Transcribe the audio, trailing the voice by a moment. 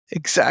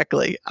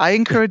Exactly. I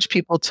encourage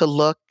people to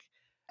look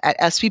at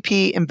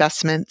SPP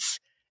investments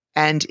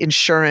and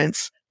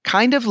insurance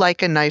kind of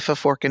like a knife, a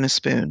fork, and a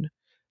spoon.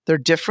 They're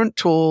different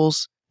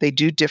tools. They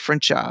do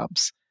different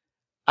jobs.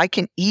 I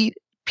can eat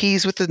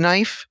peas with a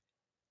knife.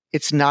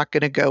 It's not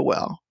going to go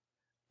well.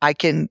 I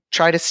can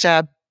try to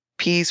stab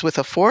peas with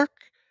a fork,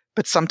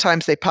 but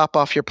sometimes they pop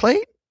off your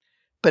plate.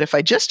 But if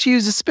I just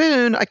use a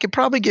spoon, I could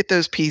probably get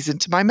those peas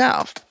into my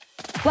mouth.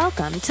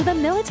 Welcome to the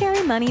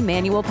Military Money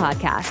Manual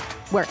podcast,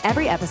 where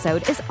every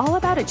episode is all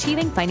about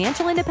achieving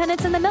financial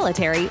independence in the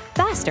military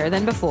faster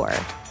than before.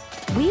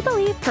 We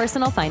believe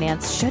personal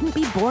finance shouldn't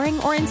be boring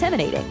or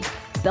intimidating.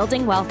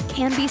 Building wealth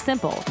can be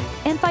simple,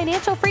 and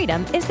financial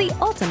freedom is the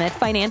ultimate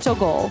financial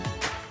goal.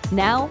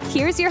 Now,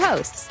 here's your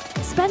hosts,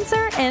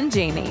 Spencer and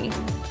Jamie.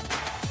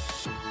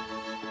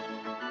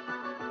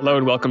 Hello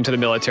and welcome to the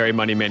Military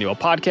Money Manual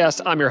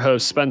podcast. I'm your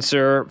host,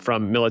 Spencer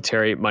from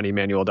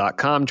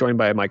militarymoneymanual.com, joined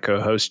by my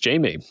co-host,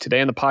 Jamie.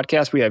 Today on the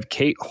podcast, we have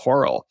Kate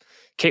Horrell.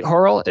 Kate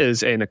Horrell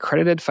is an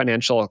accredited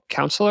financial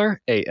counselor,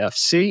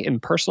 AFC,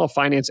 and personal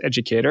finance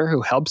educator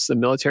who helps the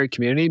military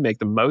community make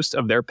the most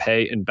of their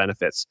pay and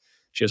benefits.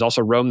 She has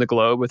also roamed the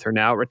globe with her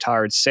now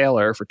retired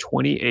sailor for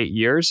 28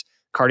 years,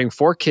 carting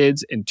 4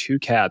 kids and 2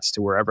 cats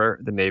to wherever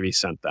the Navy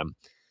sent them.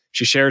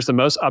 She shares the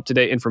most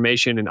up-to-date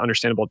information in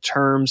understandable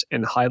terms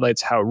and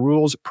highlights how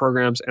rules,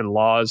 programs, and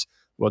laws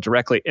will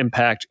directly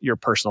impact your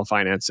personal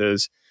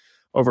finances.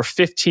 Over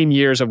 15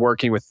 years of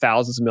working with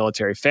thousands of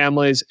military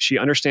families, she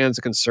understands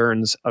the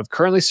concerns of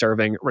currently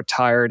serving,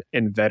 retired,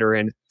 and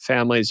veteran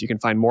families. You can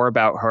find more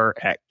about her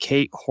at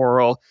Kate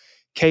Horrell,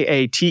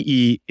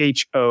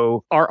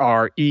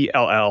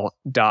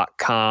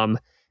 KateHorrell.com.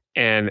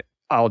 And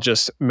I'll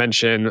just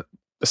mention,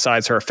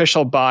 besides her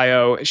official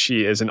bio,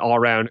 she is an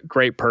all-around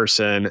great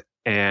person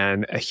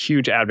and a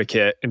huge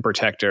advocate and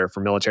protector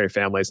for military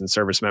families and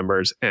service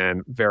members,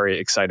 and very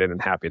excited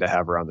and happy to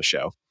have her on the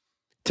show.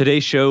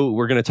 Today's show,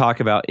 we're going to talk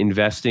about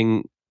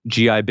investing,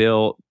 GI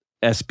Bill,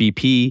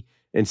 SBP,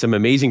 and some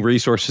amazing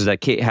resources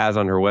that Kate has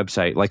on her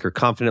website, like her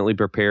Confidently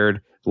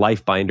Prepared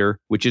Life Binder,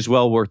 which is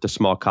well worth the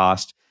small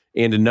cost,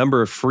 and a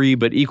number of free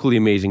but equally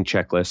amazing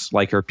checklists,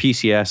 like her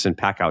PCS and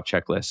Pack-Out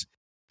checklists.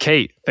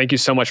 Kate, thank you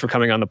so much for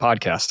coming on the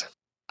podcast.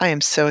 I am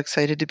so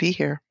excited to be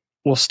here.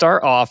 We'll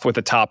start off with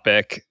a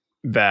topic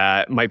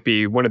that might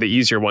be one of the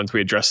easier ones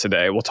we address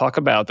today. We'll talk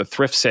about the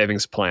Thrift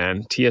Savings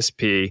Plan,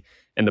 TSP,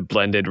 and the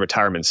blended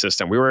retirement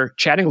system. We were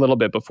chatting a little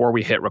bit before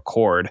we hit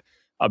record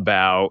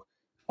about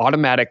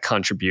automatic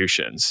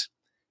contributions,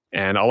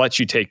 and I'll let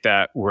you take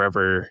that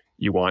wherever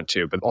you want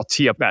to, but I'll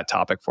tee up that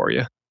topic for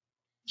you.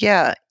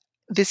 Yeah,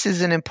 this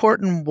is an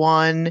important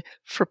one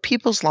for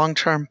people's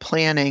long-term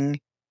planning.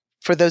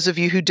 For those of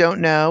you who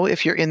don't know,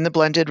 if you're in the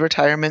blended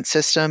retirement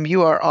system,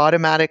 you are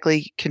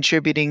automatically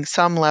contributing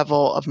some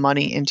level of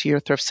money into your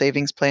thrift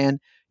savings plan.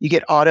 You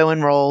get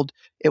auto-enrolled.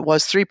 It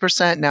was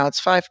 3%, now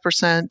it's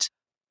 5%.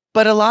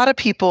 But a lot of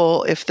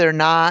people, if they're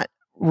not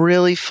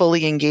really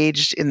fully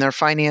engaged in their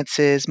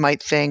finances,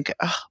 might think,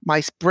 oh,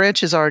 my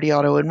branch has already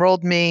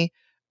auto-enrolled me.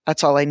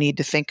 That's all I need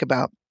to think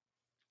about.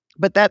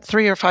 But that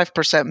 3 or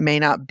 5% may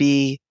not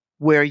be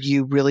where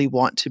you really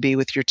want to be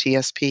with your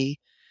TSP.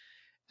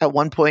 At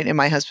one point in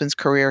my husband's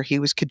career, he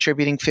was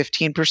contributing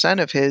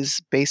 15% of his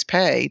base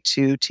pay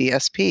to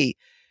TSP.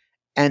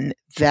 And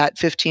that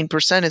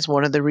 15% is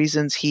one of the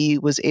reasons he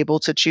was able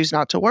to choose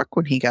not to work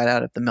when he got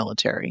out of the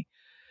military.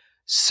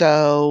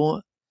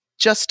 So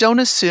just don't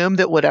assume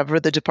that whatever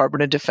the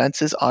Department of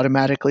Defense has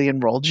automatically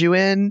enrolled you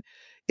in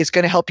is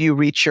going to help you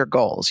reach your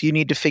goals. You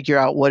need to figure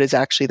out what is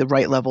actually the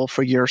right level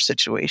for your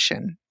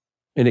situation.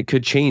 And it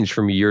could change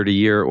from year to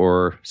year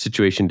or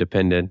situation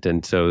dependent.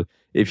 And so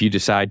if you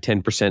decide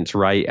 10% is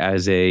right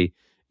as a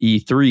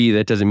E3,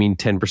 that doesn't mean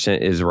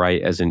 10% is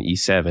right as an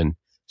E7.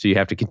 So you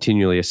have to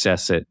continually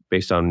assess it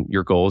based on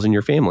your goals and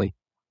your family.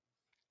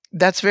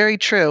 That's very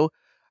true.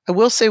 I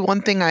will say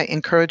one thing I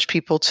encourage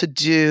people to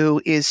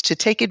do is to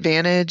take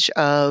advantage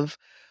of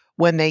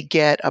when they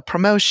get a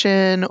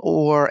promotion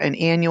or an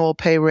annual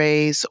pay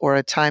raise or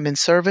a time in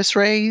service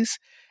raise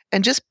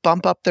and just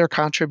bump up their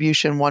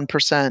contribution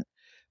 1%.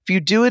 If you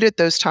do it at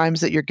those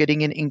times that you're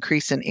getting an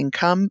increase in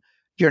income,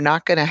 you're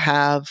not going to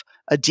have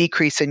a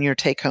decrease in your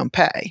take-home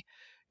pay.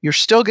 You're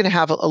still going to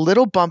have a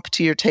little bump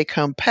to your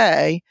take-home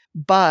pay,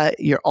 but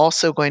you're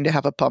also going to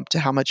have a bump to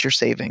how much you're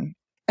saving.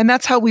 And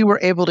that's how we were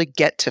able to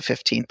get to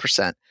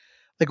 15%.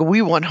 Like, we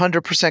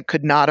 100%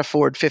 could not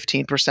afford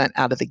 15%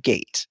 out of the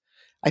gate.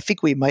 I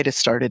think we might have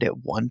started at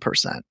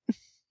 1%.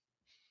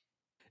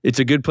 It's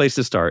a good place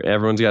to start.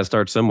 Everyone's got to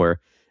start somewhere.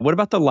 What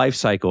about the life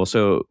cycle?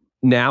 So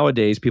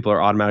nowadays, people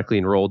are automatically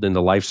enrolled in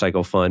the life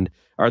cycle fund.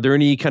 Are there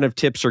any kind of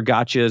tips or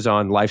gotchas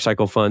on life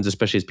cycle funds,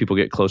 especially as people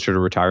get closer to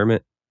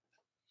retirement?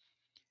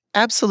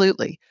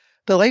 Absolutely.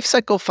 The life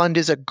cycle fund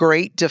is a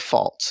great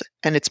default,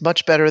 and it's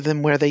much better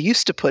than where they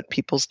used to put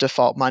people's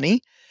default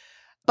money.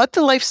 But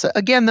the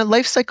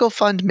life cycle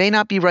fund may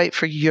not be right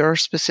for your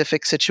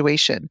specific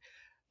situation.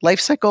 Life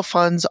cycle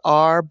funds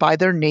are, by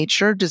their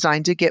nature,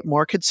 designed to get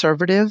more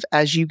conservative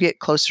as you get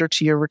closer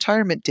to your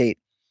retirement date.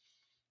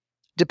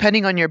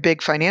 Depending on your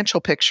big financial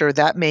picture,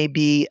 that may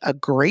be a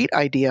great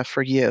idea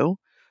for you,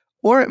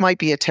 or it might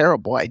be a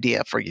terrible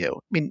idea for you.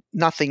 I mean,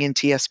 nothing in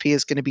TSP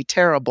is going to be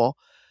terrible,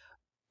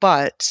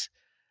 but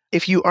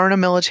if you earn a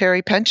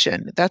military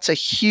pension, that's a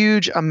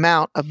huge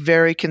amount of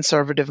very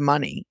conservative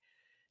money.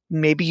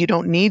 Maybe you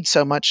don't need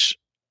so much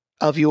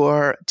of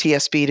your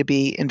TSP to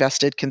be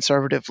invested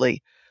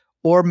conservatively.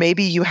 Or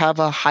maybe you have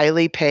a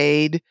highly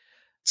paid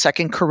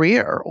second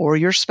career, or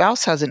your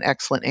spouse has an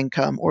excellent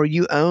income, or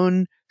you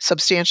own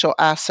substantial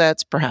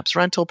assets, perhaps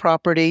rental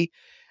property,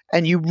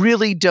 and you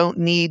really don't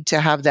need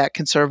to have that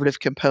conservative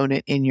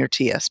component in your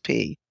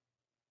TSP.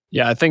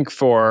 Yeah, I think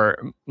for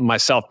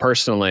myself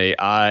personally,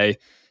 I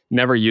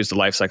never used the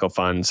life cycle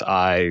funds.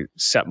 I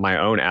set my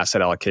own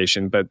asset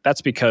allocation, but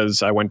that's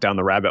because I went down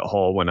the rabbit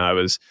hole when I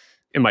was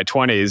in my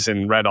 20s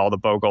and read all the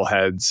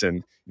Bogleheads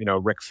and,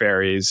 Rick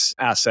Ferry's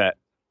asset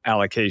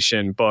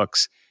allocation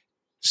books.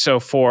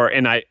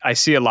 And I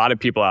see a lot of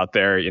people out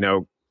there,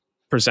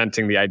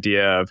 presenting the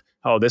idea of,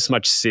 oh, this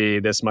much C,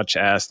 this much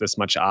S, this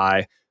much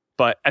I.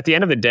 But at the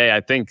end of the day,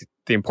 I think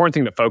the important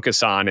thing to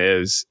focus on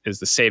is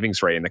the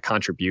savings rate and the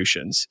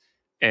contributions.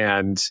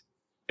 And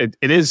it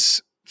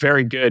is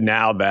very good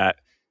now that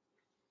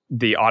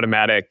the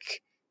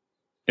automatic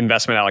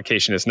investment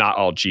allocation is not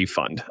all G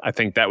fund. I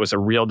think that was a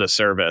real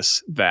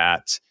disservice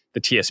that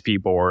the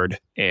TSP board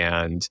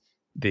and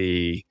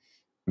the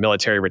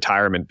military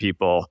retirement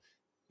people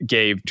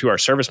gave to our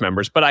service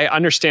members. But I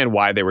understand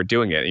why they were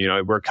doing it.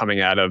 We're coming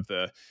out of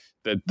the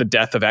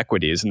death of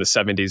equities in the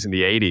 70s and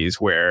the 80s,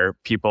 where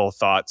people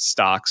thought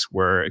stocks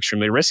were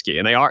extremely risky,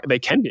 and they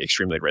can be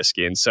extremely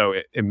risky. And so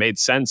it made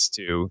sense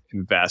to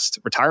invest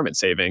retirement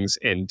savings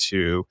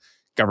into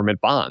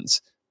government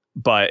bonds.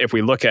 But if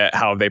we look at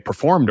how they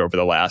performed over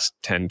the last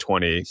 10,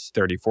 20,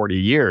 30, 40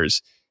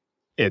 years,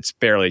 it's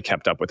barely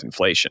kept up with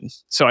inflation.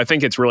 So I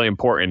think it's really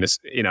important,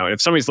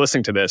 if somebody's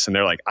listening to this and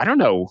they're like, I don't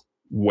know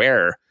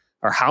where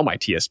or how my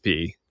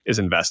TSP is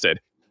invested,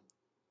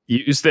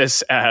 use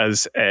this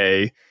as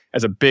a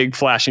big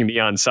flashing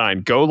neon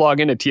sign. Go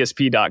log into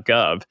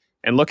tsp.gov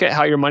and look at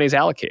how your money is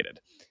allocated.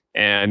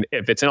 And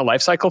if it's in a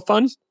life cycle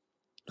fund,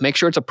 make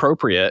sure it's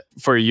appropriate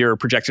for your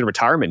projected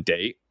retirement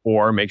date,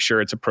 or make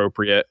sure it's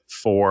appropriate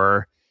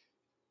for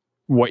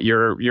what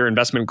your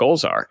investment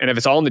goals are. And if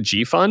it's all in the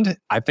G fund,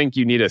 I think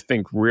you need to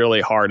think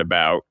really hard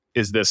about,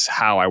 is this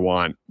how I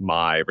want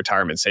my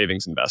retirement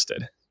savings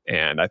invested?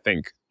 And I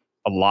think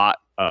a lot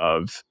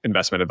of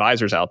investment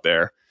advisors out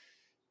there,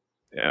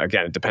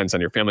 again, it depends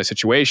on your family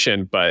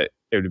situation, but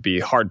it would be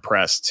hard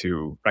pressed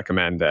to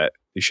recommend that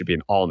you should be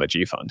all in the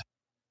G fund.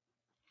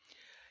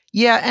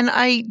 Yeah, and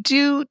I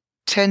do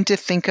tend to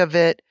think of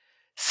it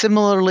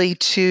similarly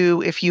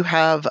to if you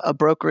have a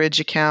brokerage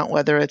account,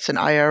 whether it's an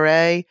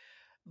IRA,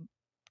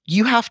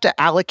 you have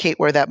to allocate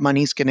where that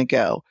money's going to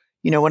go.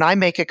 When I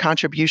make a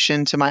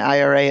contribution to my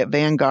IRA at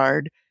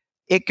Vanguard,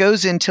 it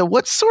goes into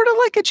what's sort of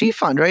like a G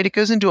fund, right? It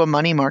goes into a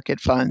money market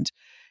fund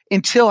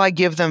until I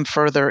give them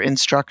further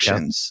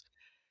instructions. Yep.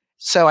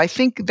 So I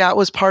think that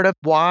was part of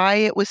why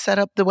it was set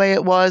up the way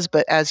it was.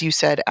 But as you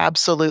said,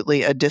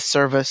 absolutely a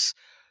disservice.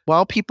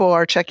 While people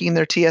are checking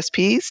their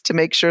TSPs to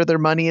make sure their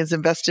money is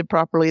invested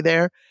properly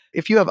there,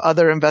 if you have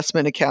other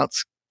investment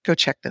accounts, go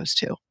check those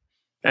too.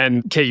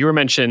 And Kate, you were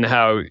mentioning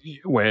how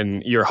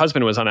when your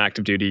husband was on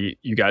active duty,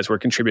 you guys were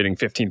contributing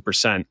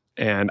 15%.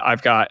 And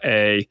I've got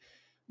a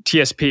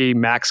TSP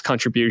max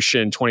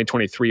contribution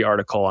 2023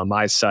 article on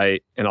my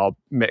site, and I'll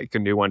make a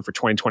new one for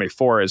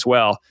 2024 as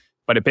well.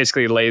 But it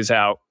basically lays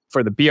out,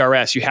 for the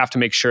BRS, you have to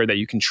make sure that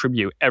you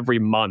contribute every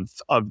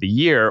month of the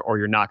year, or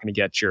you're not going to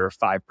get your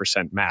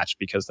 5% match,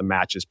 because the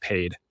match is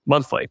paid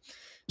monthly.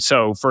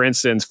 So for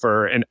instance,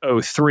 for an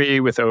 03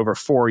 with over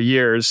 4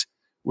 years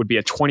would be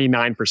a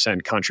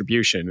 29%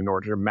 contribution in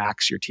order to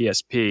max your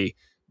TSP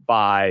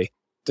by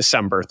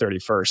December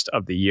 31st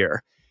of the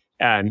year.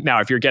 And now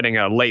if you're getting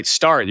a late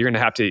start, you're going to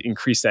have to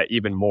increase that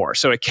even more.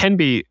 So it can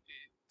be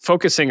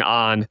focusing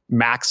on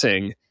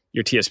maxing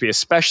your TSP,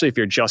 especially if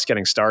you're just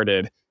getting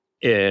started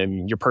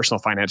in your personal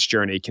finance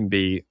journey, can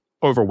be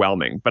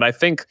overwhelming. But I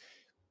think,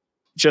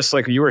 just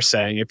like you were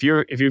saying, if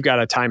you've got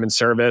a time in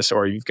service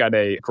or you've got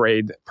a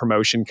grade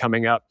promotion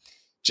coming up,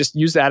 just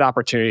use that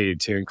opportunity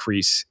to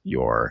increase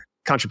your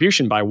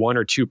contribution by 1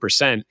 or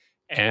 2%,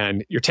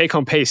 and your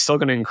take-home pay is still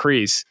going to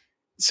increase.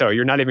 So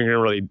you're not even going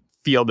to really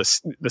feel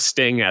the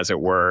sting, as it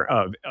were,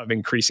 of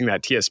increasing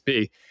that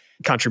TSP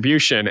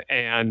contribution.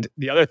 And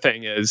the other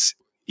thing is,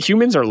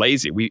 humans are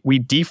lazy. We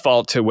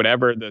default to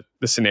whatever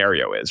the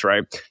scenario is,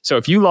 right? So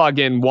if you log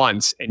in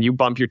once and you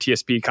bump your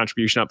TSP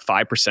contribution up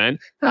 5%,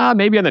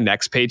 maybe on the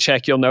next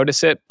paycheck you'll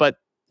notice it, but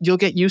you'll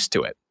get used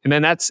to it. And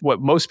then that's what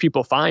most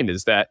people find,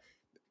 is that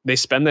they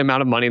spend the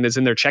amount of money that's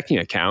in their checking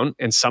account,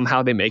 and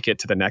somehow they make it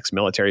to the next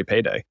military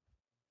payday.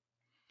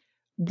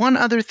 One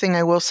other thing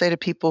I will say to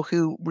people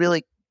who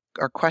really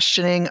are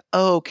questioning,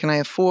 can I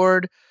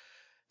afford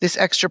this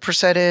extra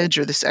percentage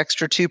or this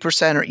extra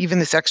 2% or even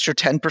this extra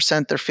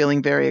 10%, they're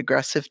feeling very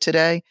aggressive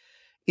today,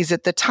 is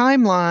that the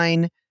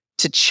timeline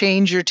to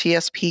change your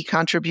TSP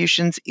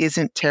contributions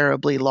isn't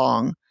terribly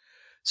long.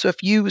 So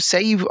if you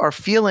say you are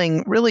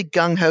feeling really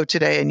gung-ho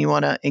today and you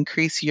want to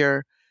increase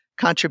your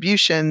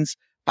contributions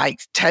by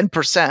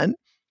 10%,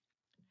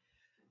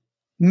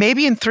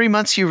 maybe in 3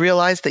 months you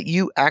realize that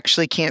you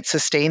actually can't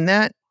sustain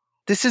that.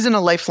 This isn't a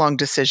lifelong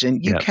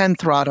decision. You can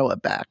throttle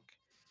it back.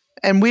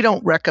 And we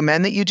don't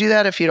recommend that you do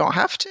that if you don't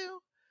have to,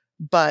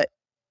 but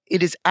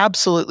it is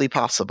absolutely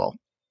possible.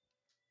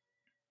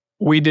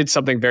 We did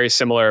something very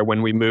similar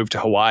when we moved to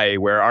Hawaii,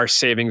 where our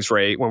savings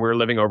rate when we were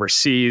living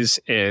overseas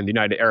in the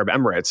United Arab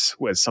Emirates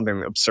was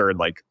something absurd,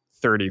 like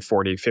 30,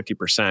 40,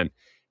 50%.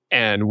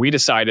 And we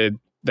decided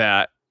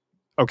that,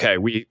 okay,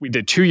 we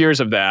did 2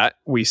 years of that.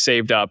 We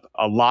saved up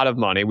a lot of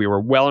money. We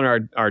were well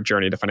on our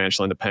journey to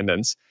financial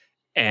independence.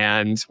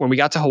 And when we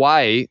got to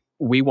Hawaii,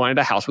 we wanted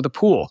a house with a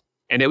pool.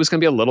 And it was going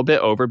to be a little bit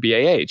over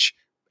BAH.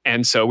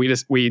 And so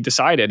we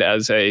decided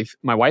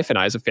my wife and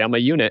I as a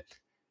family unit,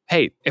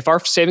 hey, if our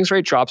savings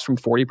rate drops from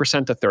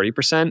 40% to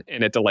 30%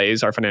 and it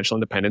delays our financial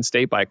independence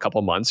date by a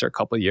couple months or a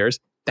couple years,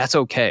 that's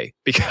okay,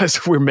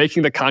 because we're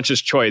making the conscious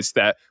choice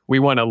that we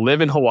want to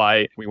live in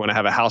Hawaii. We want to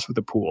have a house with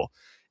a pool.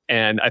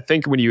 And I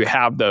think when you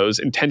have those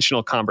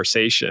intentional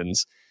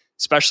conversations,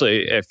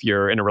 especially if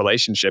you're in a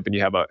relationship and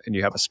you have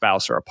a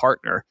spouse or a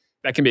partner,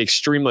 that can be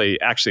extremely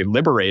actually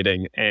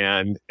liberating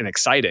and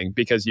exciting,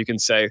 because you can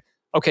say,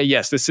 okay,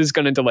 yes, this is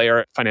going to delay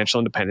our financial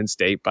independence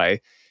date by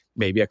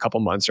maybe a couple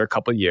months or a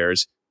couple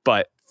years,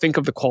 but think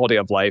of the quality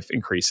of life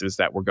increases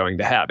that we're going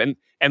to have.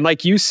 And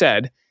like you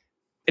said,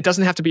 it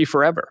doesn't have to be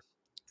forever.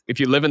 If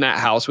you live in that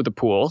house with a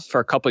pool for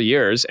a couple of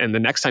years, and the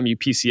next time you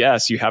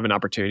PCS, you have an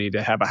opportunity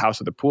to have a house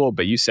with a pool,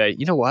 but you say,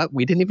 you know what,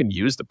 we didn't even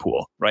use the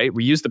pool, right?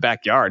 We used the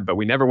backyard, but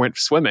we never went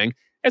swimming.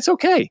 It's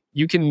okay.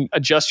 You can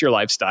adjust your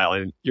lifestyle,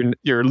 and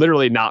you're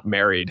literally not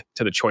married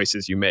to the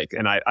choices you make.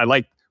 And I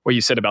like what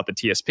you said about the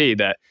TSP,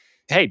 that,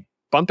 hey,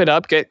 bump it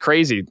up, get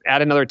crazy,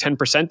 add another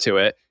 10% to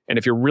it. And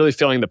if you're really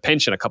feeling the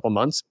pinch in a couple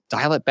months,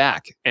 dial it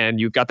back. And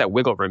you've got that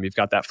wiggle room. You've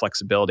got that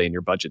flexibility in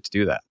your budget to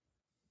do that.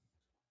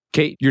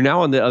 Kate, you're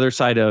now on the other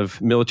side of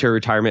military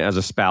retirement as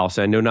a spouse.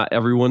 I know not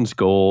everyone's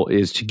goal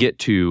is to get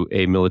to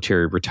a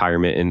military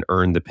retirement and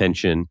earn the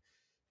pension,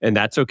 and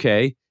that's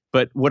okay.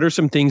 But what are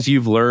some things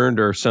you've learned,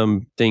 or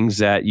some things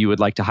that you would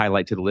like to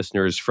highlight to the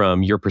listeners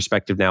from your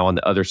perspective now on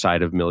the other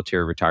side of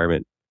military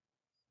retirement?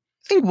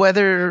 I think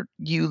whether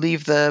you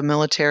leave the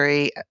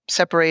military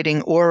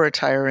separating or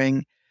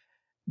retiring,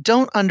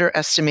 don't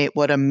underestimate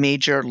what a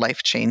major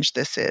life change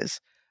this is.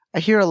 I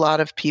hear a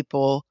lot of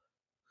people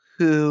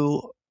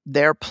who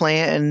their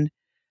plan,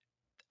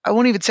 I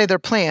won't even say their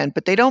plan,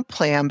 but they don't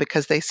plan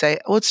because they say,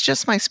 oh, it's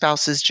just my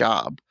spouse's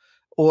job,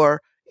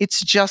 or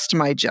it's just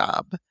my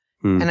job.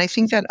 And I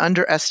think that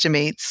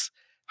underestimates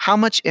how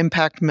much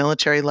impact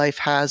military life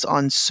has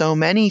on so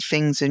many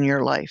things in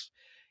your life.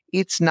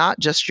 It's not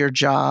just your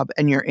job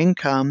and your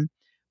income,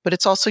 but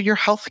it's also your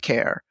health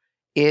care.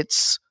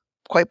 It's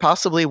quite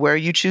possibly where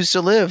you choose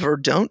to live or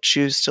don't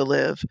choose to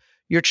live.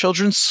 Your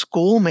children's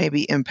school may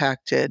be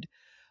impacted.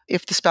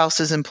 If the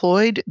spouse is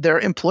employed, their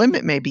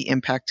employment may be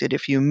impacted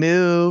if you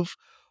move,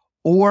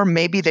 or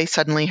maybe they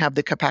suddenly have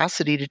the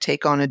capacity to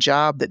take on a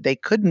job that they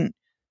couldn't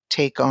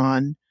take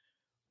on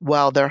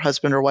while their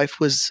husband or wife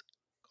was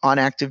on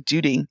active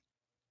duty.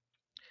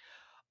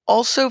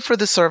 Also, for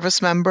the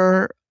service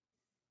member,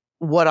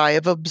 what I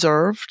have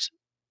observed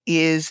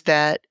is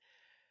that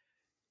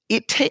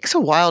it takes a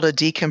while to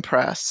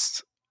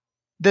decompress.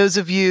 Those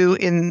of you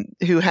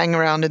who hang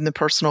around in the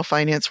personal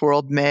finance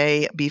world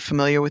may be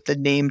familiar with the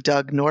name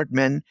Doug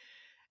Nordman.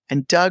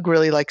 And Doug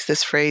really likes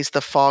this phrase,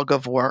 the fog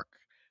of work,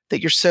 that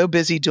you're so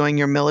busy doing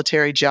your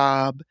military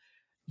job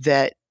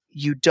that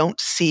you don't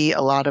see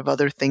a lot of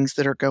other things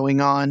that are going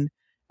on.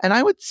 And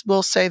I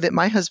will say that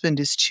my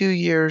husband is 2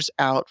 years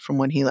out from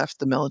when he left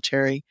the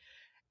military.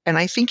 And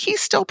I think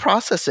he's still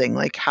processing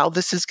like how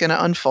this is going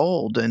to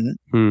unfold and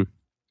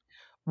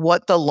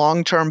what the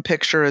long-term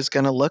picture is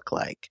going to look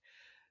like.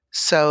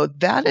 So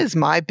that is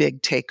my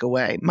big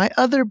takeaway. My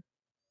other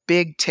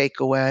big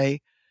takeaway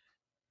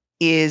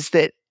is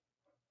that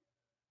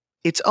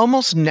it's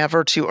almost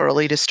never too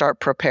early to start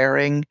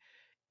preparing,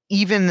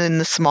 even in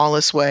the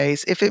smallest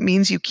ways. If it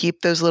means you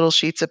keep those little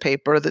sheets of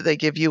paper that they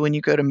give you when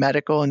you go to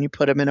medical and you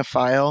put them in a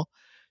file,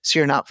 so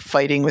you're not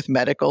fighting with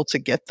medical to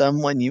get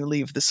them when you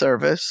leave the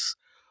service,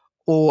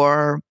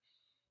 or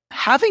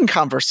having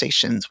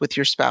conversations with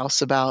your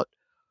spouse about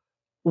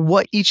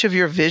what each of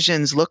your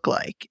visions look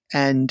like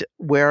and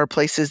where are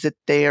places that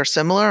they are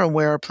similar and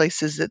where are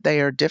places that they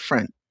are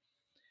different.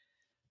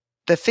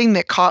 The thing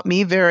that caught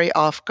me very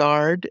off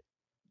guard,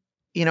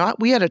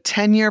 we had a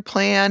 10-year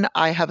plan.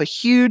 I have a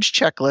huge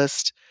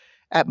checklist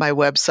at my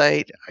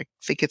website. I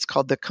think it's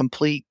called the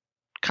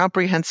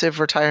Comprehensive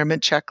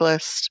Retirement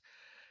Checklist.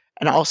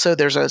 And also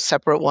there's a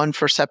separate one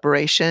for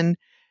separation.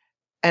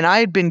 And I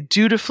had been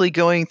dutifully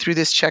going through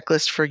this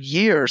checklist for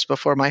years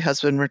before my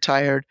husband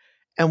retired.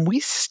 And we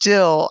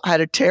still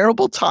had a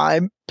terrible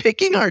time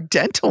picking our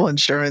dental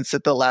insurance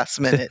at the last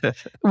minute. It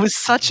was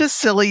such a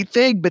silly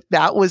thing, but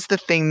that was the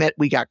thing that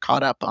we got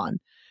caught up on.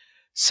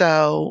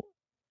 So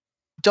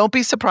don't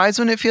be surprised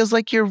when it feels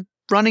like you're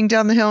running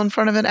down the hill in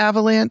front of an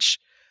avalanche,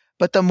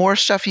 But the more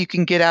stuff you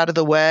can get out of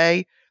the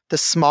way, the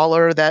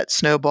smaller that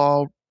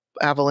snowball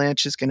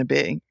avalanche is going to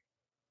be.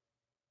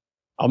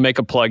 I'll make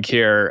a plug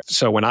here.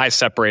 So when I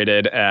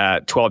separated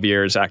at 12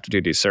 years active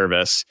duty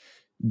service,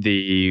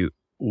 the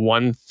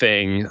one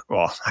thing,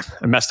 well,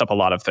 I messed up a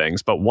lot of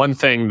things, but one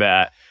thing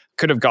that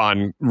could have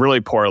gone really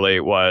poorly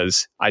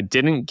was I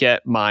didn't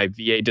get my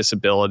VA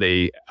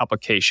disability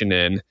application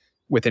in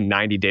within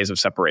 90 days of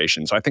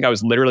separation. So I think I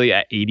was literally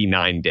at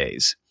 89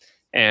 days.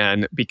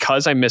 And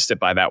because I missed it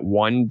by that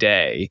one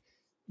day,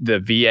 the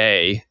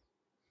VA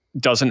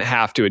doesn't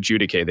have to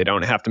adjudicate. They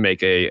don't have to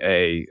make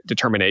a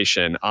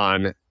determination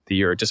on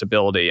your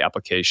disability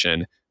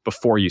application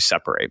before you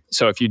separate.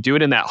 So if you do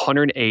it in that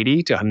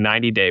 180 to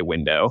 90 day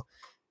window,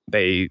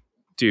 they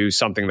do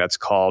something that's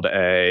called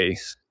they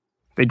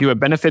do a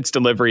benefits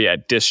delivery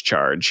at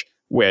discharge,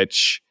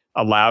 which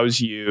allows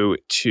you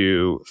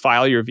to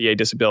file your VA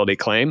disability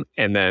claim,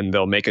 and then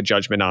they'll make a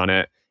judgment on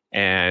it.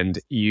 And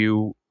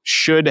you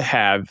should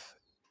have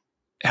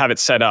it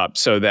set up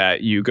so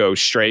that you go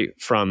straight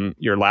from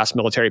your last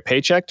military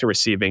paycheck to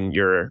receiving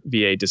your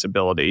VA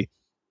disability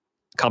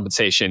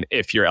compensation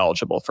if you're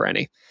eligible for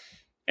any.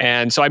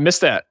 And so I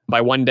missed that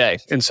by one day.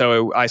 And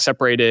so I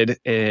separated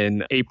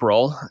in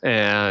April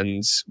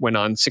and went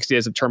on 60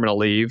 days of terminal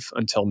leave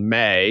until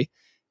May.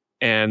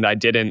 And I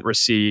didn't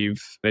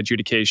receive an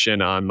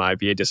adjudication on my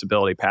VA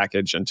disability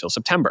package until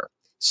September.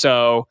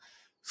 So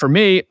for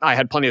me, I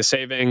had plenty of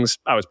savings.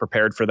 I was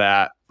prepared for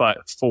that.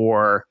 But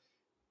for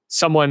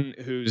someone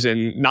who's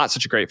in not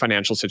such a great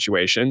financial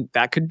situation,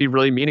 that could be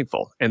really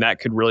meaningful. And that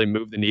could really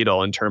move the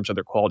needle in terms of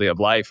their quality of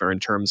life or in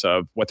terms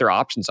of what their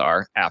options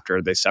are after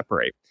they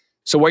separate.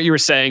 So what you were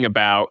saying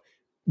about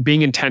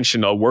being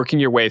intentional, working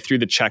your way through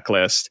the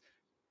checklist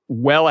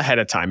well ahead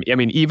of time. I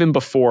mean, even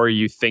before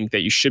you think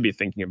that you should be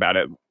thinking about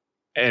it.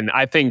 And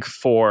I think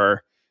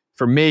for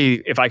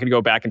me, if I could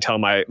go back and tell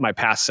my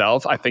past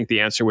self, I think the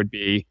answer would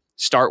be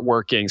start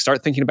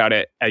thinking about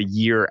it a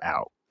year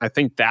out. I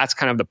think that's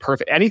kind of the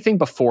perfect, anything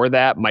before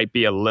that might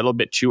be a little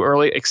bit too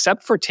early,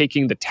 except for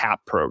taking the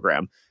TAP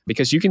program,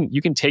 because you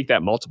can take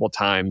that multiple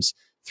times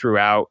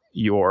throughout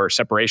your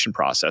separation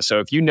process.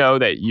 So if you know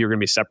that you're going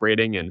to be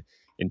separating in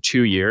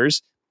 2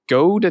 years,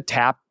 go to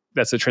TAP,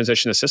 that's the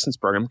transition assistance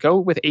program, go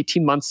with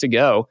 18 months to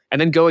go, and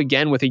then go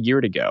again with a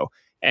year to go.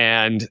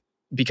 And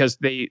because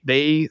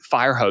they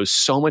fire hose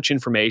so much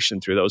information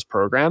through those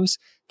programs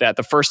that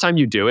the first time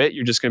you do it,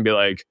 you're just going to be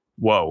like,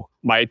 whoa,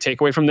 my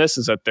takeaway from this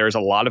is that there's a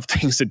lot of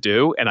things to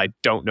do and I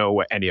don't know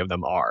what any of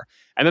them are.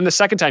 And then the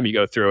second time you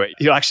go through it,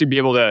 you'll actually be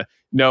able to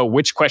know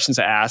which questions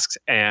to ask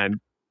and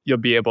you'll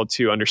be able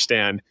to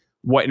understand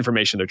what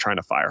information they're trying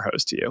to fire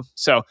hose to you.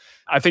 So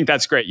I think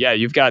that's great. Yeah,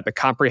 you've got the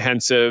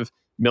comprehensive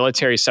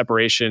military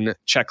separation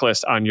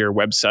checklist on your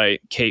website,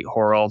 Kate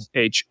Horrell,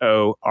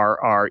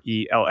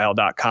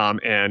 HORRELL.com,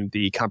 and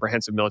the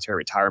comprehensive military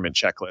retirement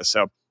checklist.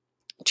 So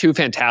 2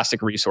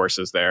 fantastic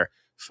resources there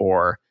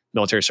for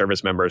military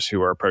service members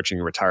who are approaching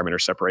retirement or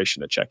separation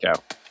to check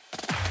out.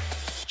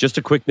 Just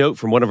a quick note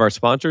from one of our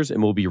sponsors,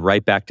 and we'll be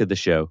right back to the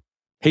show.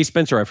 Hey,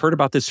 Spencer, I've heard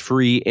about this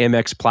free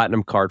Amex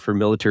Platinum card for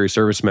military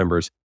service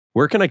members.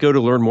 Where can I go to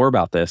learn more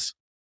about this?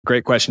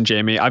 Great question,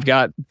 Jamie. I've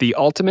got the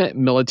Ultimate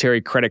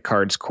Military Credit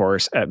Cards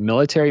course at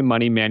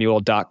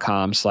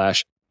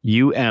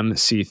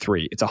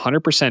militarymoneymanual.com/UMC3. It's a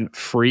 100%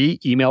 free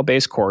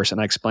email-based course, and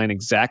I explain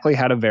exactly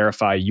how to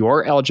verify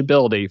your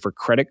eligibility for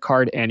credit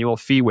card annual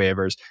fee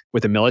waivers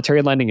with the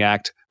Military Lending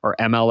Act, or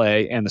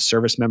MLA, and the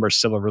Service Members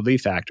Civil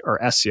Relief Act, or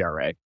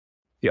SCRA.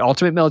 The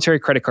Ultimate Military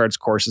Credit Cards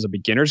course is a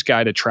beginner's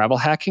guide to travel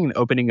hacking and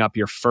opening up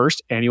your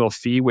first annual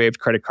fee-waived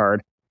credit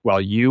card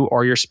while you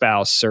or your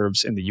spouse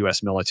serves in the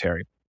U.S.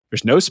 military.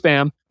 There's no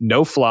spam,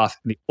 no fluff,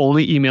 and the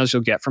only emails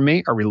you'll get from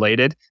me are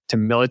related to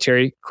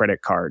military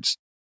credit cards.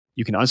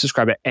 You can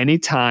unsubscribe at any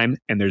time,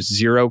 and there's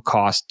zero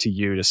cost to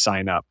you to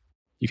sign up.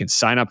 You can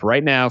sign up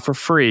right now for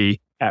free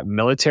at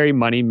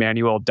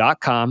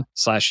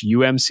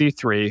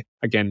militarymoneymanual.com/UMC3.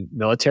 Again,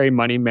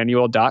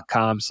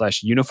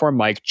 militarymoneymanual.com/uniform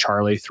Mike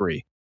Charlie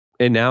 3.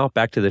 And now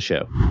back to the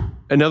show.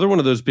 Another one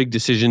of those big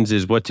decisions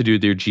is what to do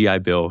with your GI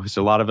Bill. Because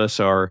a lot of us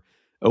are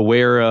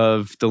aware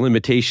of the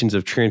limitations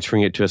of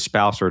transferring it to a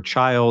spouse or a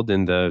child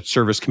and the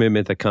service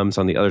commitment that comes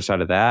on the other side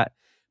of that.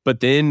 But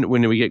then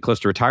when we get close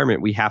to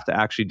retirement, we have to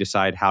actually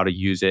decide how to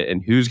use it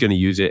and who's going to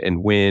use it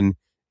and when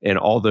and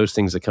all those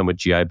things that come with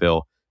GI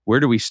Bill.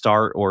 Where do we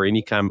start, or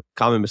any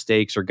common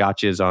mistakes or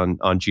gotchas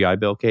on GI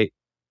Bill, Kate?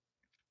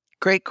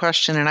 Great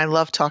question. And I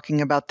love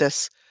talking about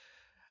this.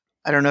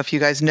 I don't know if you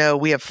guys know,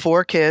 we have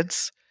 4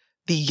 kids.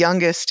 The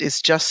youngest is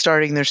just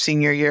starting their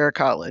senior year of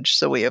college.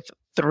 So we have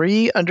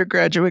 3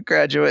 undergraduate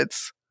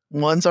graduates.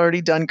 One's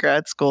already done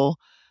grad school,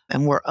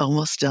 and we're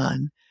almost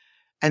done.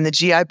 And the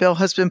GI Bill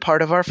has been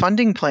part of our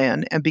funding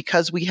plan. And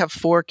because we have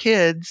 4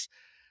 kids,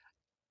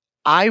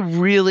 I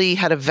really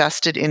had a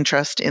vested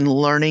interest in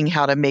learning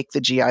how to make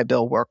the GI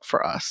Bill work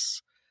for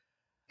us.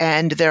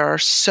 And there are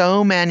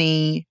so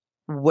many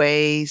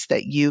ways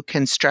that you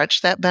can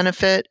stretch that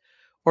benefit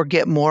or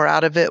get more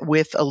out of it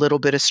with a little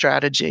bit of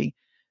strategy.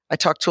 I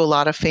talk to a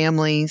lot of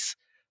families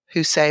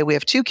who say, we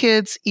have 2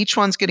 kids, each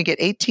one's going to get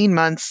 18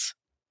 months,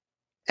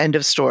 end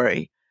of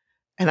story.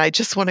 And I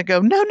just want to go,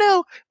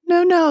 no,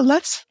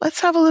 let's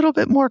have a little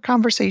bit more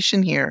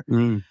conversation here.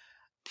 Mm.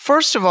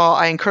 First of all,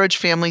 I encourage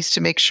families to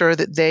make sure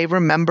that they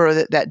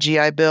remember that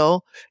GI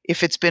Bill,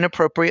 if it's been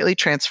appropriately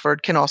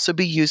transferred, can also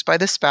be used by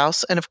the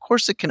spouse. And of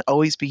course, it can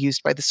always be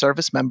used by the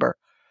service member.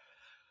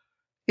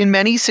 In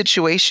many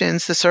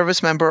situations, the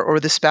service member or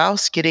the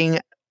spouse getting,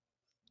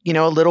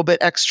 a little bit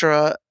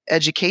extra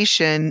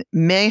education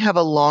may have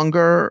a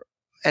longer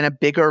and a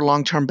bigger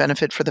long-term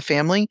benefit for the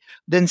family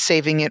than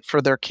saving it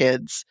for their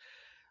kids.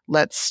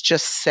 Let's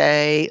just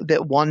say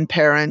that one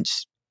parent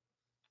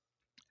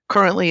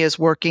currently is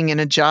working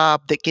in a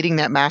job that getting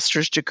that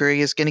master's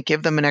degree is going to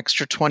give them an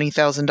extra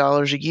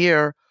 $20,000 a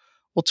year.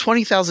 Well,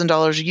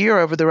 $20,000 a year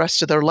over the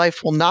rest of their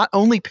life will not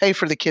only pay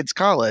for the kids'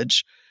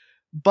 college,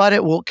 but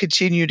it will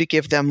continue to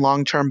give them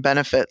long-term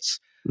benefits.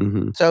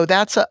 Mm-hmm. So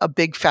that's a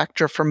big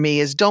factor for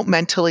me, is don't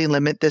mentally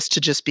limit this to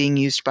just being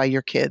used by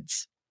your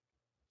kids.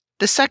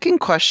 The second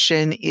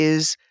question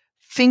is,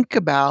 think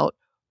about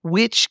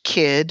which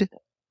kid,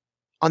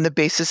 on the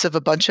basis of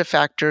a bunch of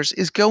factors,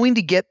 is going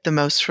to get the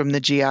most from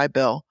the GI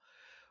Bill.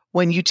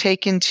 When you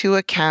take into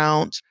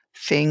account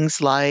things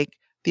like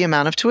the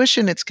amount of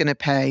tuition it's going to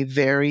pay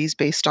varies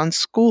based on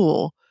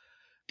school.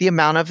 The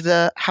amount of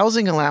the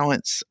housing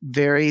allowance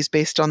varies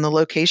based on the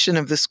location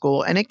of the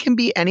school. And it can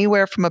be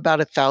anywhere from about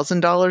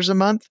 $1,000 a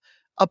month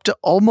up to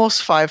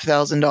almost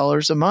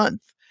 $5,000 a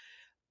month.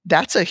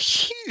 That's a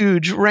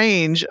huge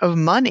range of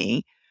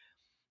money.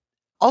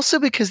 Also,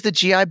 because the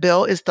GI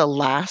Bill is the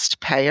last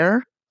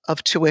payer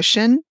of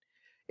tuition,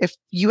 if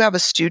you have a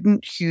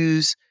student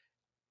who's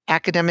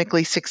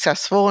academically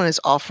successful and is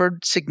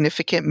offered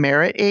significant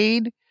merit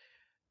aid,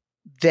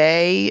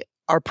 they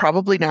are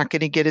probably not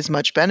going to get as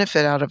much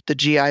benefit out of the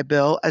GI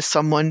Bill as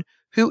someone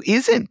who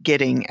isn't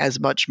getting as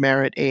much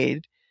merit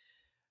aid.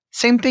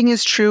 Same thing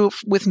is true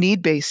with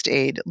need-based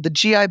aid. The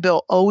GI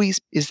Bill always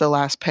is the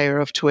last payer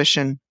of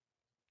tuition.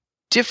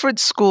 Different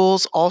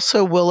schools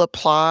also will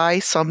apply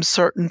some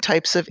certain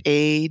types of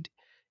aid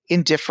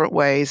in different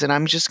ways, and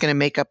I'm just going to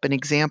make up an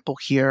example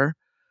here.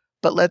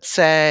 But let's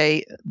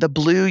say the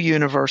Blue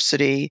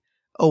University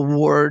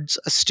awards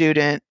a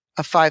student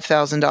a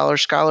 $5,000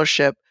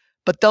 scholarship,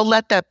 but they'll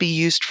let that be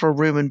used for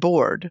room and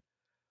board.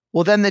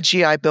 Well, then the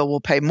GI Bill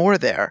will pay more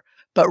there.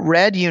 But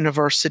Red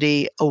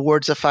University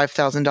awards a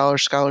 $5,000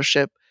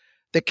 scholarship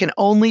that can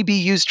only be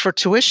used for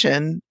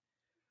tuition.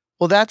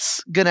 Well,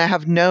 that's going to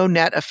have no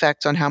net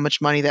effect on how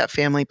much money that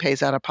family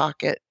pays out of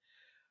pocket.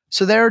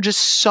 So there are just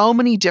so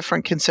many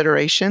different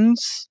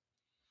considerations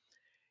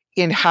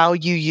in how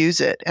you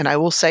use it. And I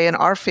will say in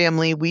our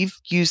family, we've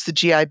used the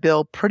GI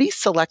Bill pretty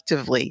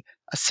selectively.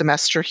 A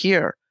semester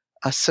here,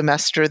 a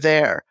semester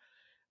there.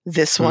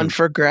 This one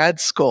for grad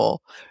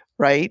school,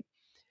 right?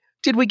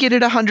 Did we get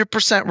it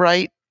 100%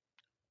 right?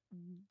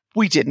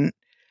 We didn't.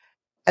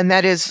 And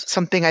that is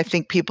something I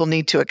think people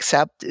need to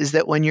accept, is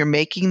that when you're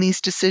making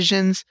these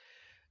decisions,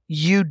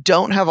 you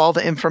don't have all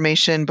the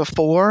information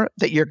before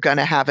that you're going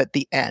to have at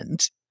the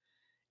end.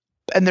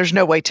 And there's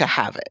no way to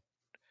have it.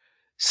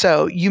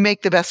 So you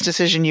make the best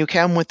decision you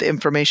can with the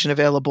information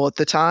available at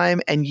the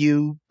time, and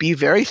you be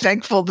very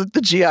thankful that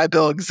the GI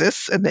Bill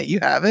exists and that you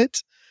have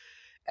it.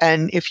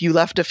 And if you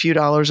left a few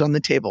dollars on the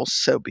table,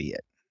 so be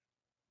it.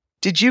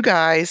 Did you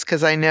guys,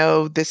 because I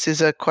know this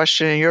is a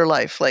question in your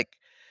life,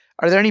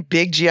 are there any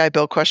big GI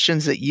Bill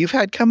questions that you've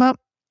had come up?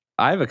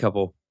 I have a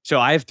couple. So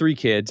I have 3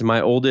 kids.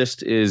 My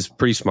oldest is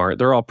pretty smart.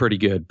 They're all pretty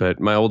good, but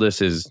my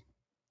oldest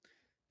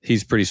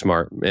he's pretty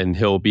smart, and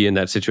he'll be in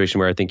that situation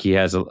where I think he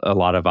has a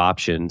lot of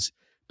options.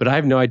 But I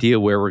have no idea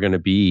where we're going to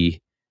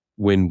be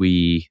when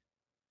we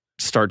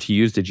start to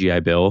use the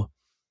GI Bill.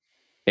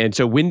 And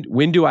so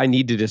when do I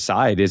need to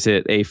decide? Is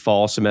it a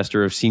fall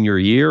semester of senior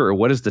year, or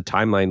what does the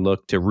timeline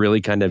look to really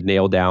kind of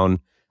nail down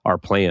our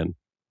plan?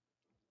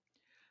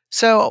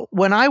 So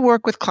when I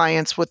work with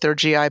clients with their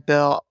GI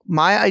Bill,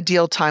 my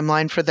ideal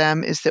timeline for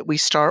them is that we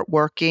start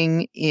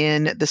working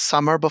in the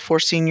summer before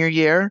senior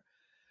year,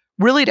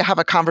 really to have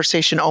a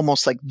conversation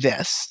almost like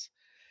this.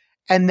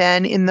 And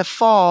then in the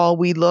fall,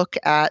 we look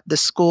at the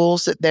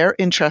schools that they're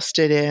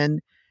interested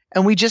in,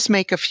 and we just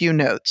make a few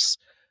notes.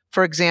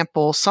 For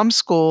example, some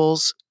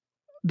schools,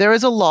 there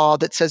is a law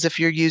that says if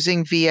you're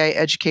using VA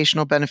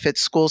educational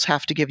benefits, schools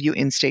have to give you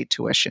in-state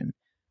tuition.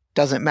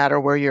 Doesn't matter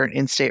where you're an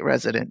in-state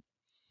resident.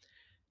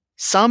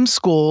 Some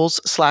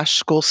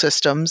schools/school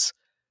systems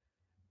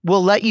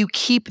will let you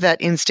keep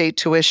that in-state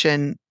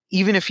tuition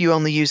even if you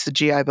only use the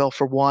GI Bill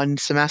for one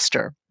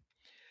semester.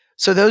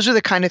 So those are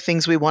the kind of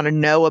things we want to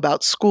know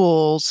about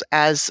schools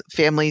as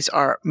families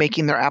are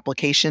making their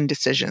application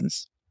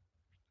decisions.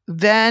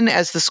 Then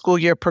as the school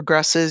year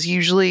progresses,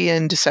 usually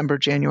in December,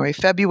 January,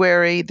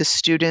 February, the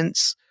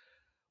students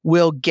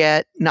will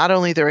get not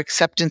only their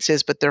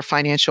acceptances, but their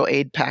financial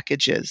aid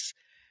packages.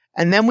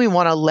 And then we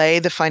want to lay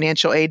the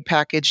financial aid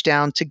package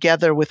down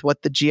together with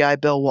what the GI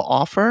Bill will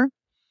offer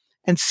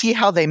and see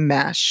how they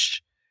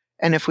mesh.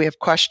 And if we have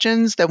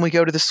questions, then we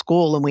go to the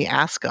school and we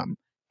ask them,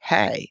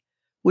 hey,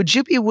 would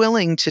you be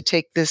willing to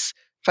take this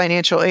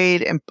financial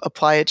aid and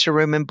apply it to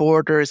room and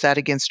board, or is that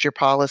against your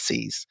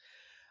policies?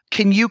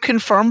 Can you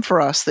confirm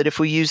for us that if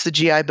we use the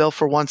GI Bill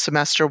for one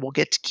semester, we'll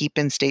get to keep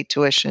in-state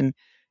tuition,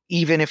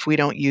 even if we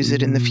don't use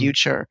it in the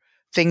future?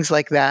 Things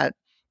like that.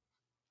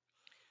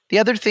 The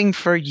other thing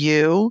for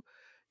you,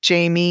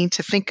 Jamie,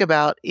 to think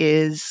about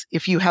is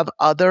if you have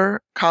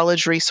other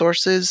college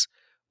resources,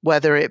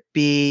 whether it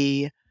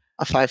be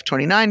a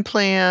 529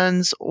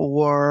 plans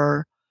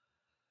or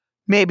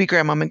maybe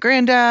grandmom and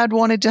granddad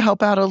wanted to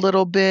help out a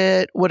little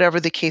bit, whatever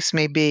the case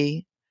may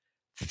be.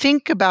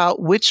 Think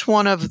about which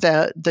one of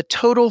the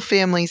total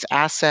family's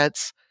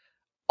assets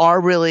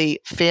are really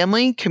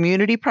family,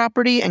 community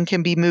property, and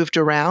can be moved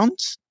around,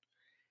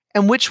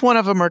 and which one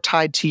of them are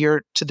tied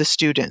to the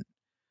student.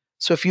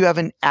 So if you have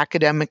an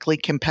academically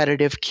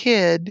competitive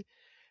kid,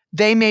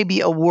 they may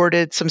be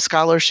awarded some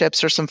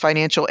scholarships or some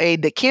financial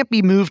aid that can't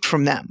be moved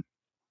from them.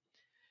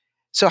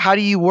 So how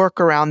do you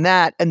work around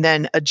that and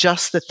then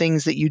adjust the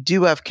things that you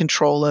do have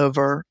control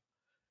over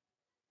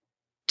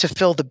to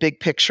fill the big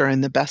picture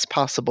in the best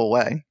possible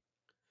way?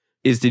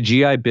 Is the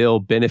GI Bill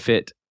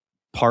benefit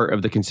part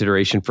of the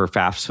consideration for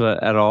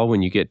FAFSA at all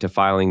when you get to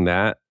filing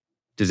that?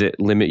 Does it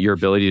limit your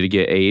ability to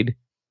get aid?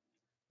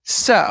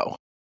 So,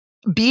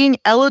 being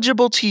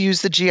eligible to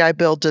use the GI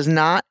Bill does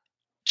not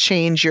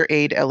change your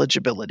aid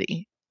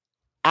eligibility.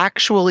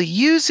 Actually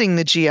using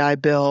the GI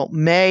Bill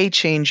may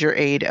change your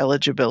aid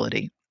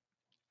eligibility.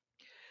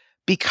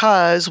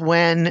 Because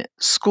when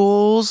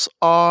schools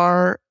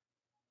are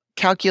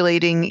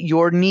calculating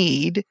your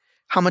need,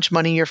 how much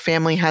money your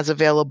family has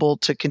available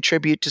to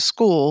contribute to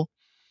school,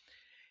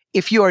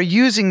 if you are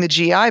using the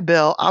GI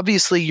Bill,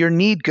 obviously your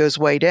need goes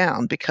way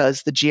down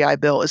because the GI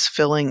Bill is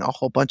filling a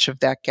whole bunch of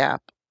that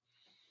gap.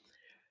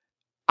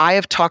 I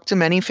have talked to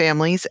many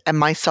families, and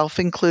myself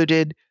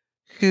included,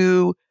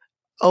 who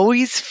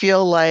always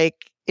feel like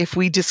if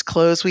we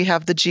disclose we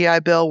have the GI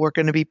Bill, we're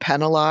going to be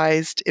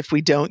penalized if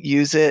we don't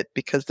use it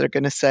because they're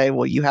going to say,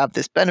 well, you have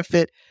this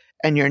benefit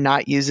and you're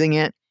not using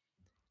it.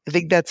 I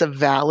think that's a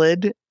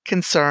valid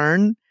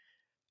concern.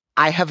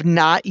 I have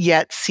not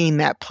yet seen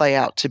that play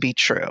out to be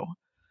true.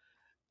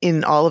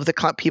 In all of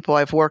the people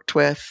I've worked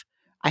with,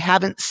 I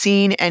haven't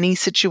seen any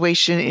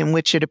situation in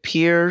which it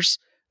appears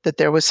that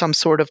there was some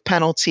sort of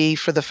penalty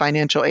for the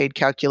financial aid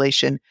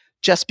calculation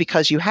just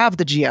because you have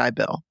the GI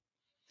Bill.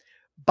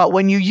 But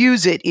when you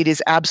use it, it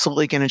is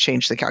absolutely going to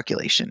change the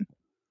calculation.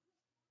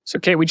 So,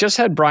 Kate, we just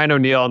had Brian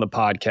O'Neill on the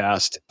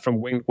podcast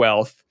from Winged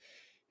Wealth,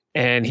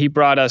 and he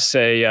brought us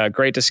a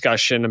great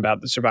discussion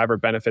about the Survivor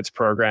Benefits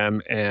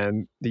Program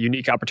and the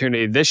unique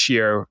opportunity this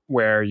year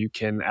where you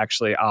can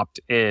actually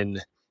opt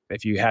in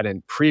if you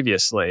hadn't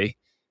previously.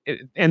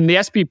 And the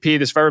SBP,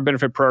 the Survivor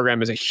Benefit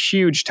Program, is a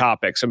huge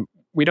topic. So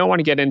we don't want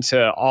to get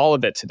into all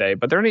of it today,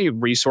 but are there any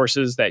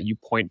resources that you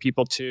point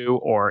people to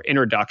or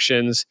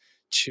introductions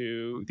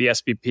to the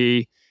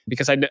SBP?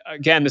 Because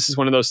again, this is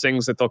one of those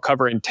things that they'll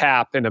cover in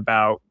TAP in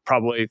about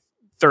probably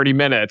 30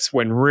 minutes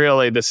when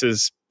really this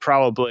is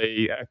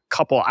probably a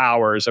couple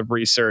hours of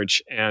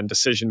research and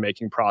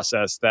decision-making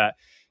process that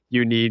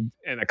you need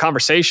and a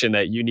conversation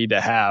that you need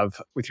to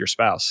have with your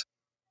spouse.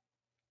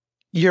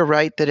 You're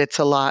right that it's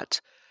a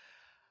lot.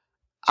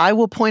 I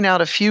will point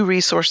out a few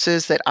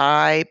resources that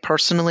I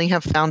personally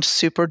have found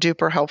super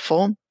duper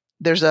helpful.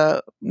 There's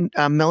a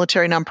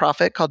military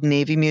nonprofit called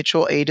Navy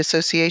Mutual Aid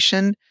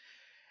Association.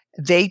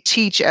 They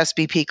teach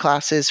SBP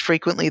classes.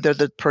 Frequently, they're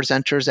the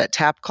presenters at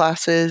TAP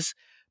classes,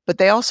 but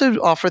they also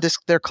offer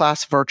their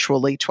class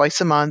virtually twice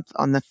a month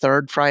on the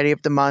third Friday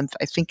of the month.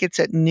 I think it's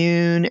at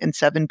noon and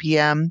 7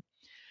 p.m.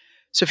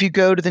 So if you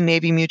go to the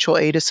Navy Mutual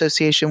Aid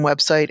Association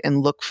website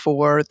and look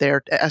for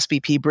their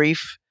SBP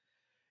brief,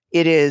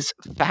 it is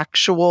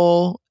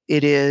factual,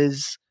 it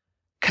is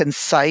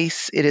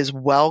concise, it is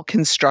well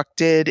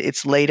constructed,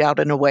 it's laid out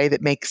in a way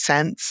that makes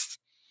sense.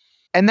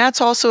 And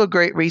that's also a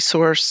great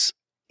resource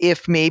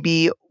if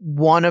maybe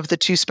one of the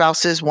two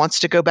spouses wants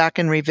to go back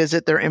and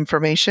revisit their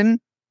information.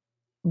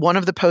 One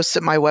of the posts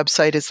at my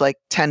website is like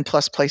 10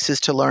 plus places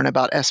to learn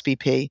about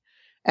SBP.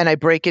 And I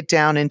break it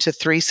down into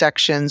 3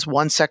 sections.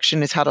 One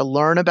section is how to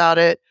learn about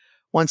it.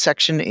 One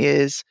section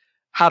is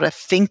how to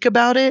think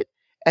about it.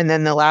 And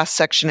then the last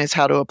section is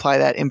how to apply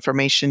that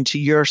information to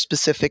your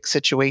specific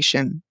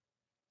situation.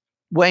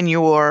 When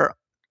you're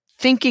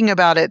thinking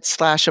about it /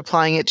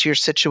 applying it to your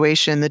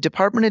situation, the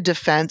Department of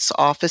Defense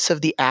Office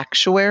of the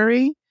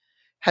Actuary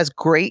has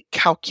great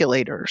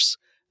calculators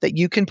that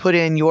you can put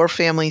in your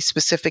family's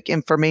specific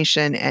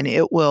information, and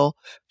it will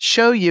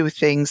show you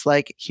things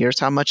like, here's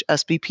how much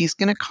SBP is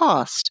going to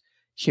cost.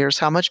 Here's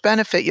how much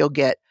benefit you'll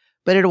get.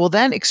 But it will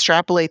then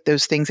extrapolate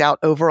those things out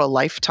over a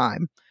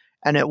lifetime.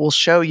 And it will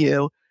show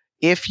you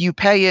if you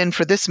pay in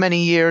for this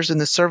many years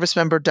and the service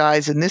member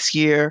dies in this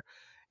year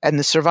and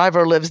the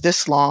survivor lives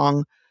this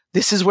long,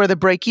 this is where the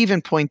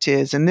break-even point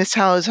is. And this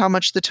is how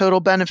much the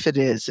total benefit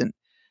is. And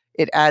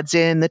it adds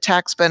in the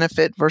tax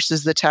benefit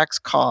versus the tax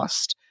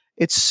cost.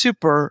 It's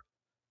super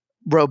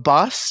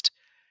robust,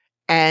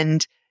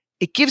 and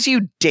it gives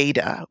you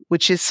data,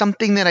 which is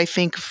something that I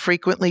think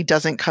frequently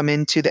doesn't come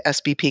into the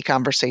SBP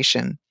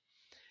conversation.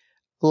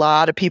 A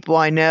lot of people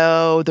I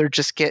know, they're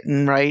just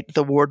getting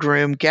the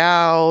wardroom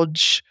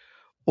gouge,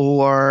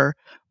 or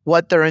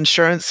what their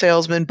insurance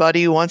salesman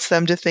buddy wants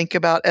them to think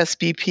about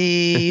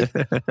SBP,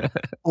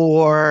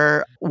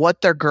 or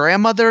what their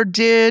grandmother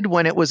did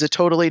when it was a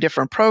totally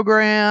different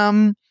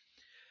program.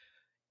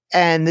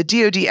 And the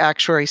DoD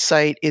actuary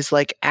site is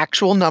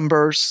actual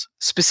numbers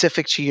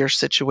specific to your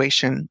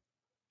situation.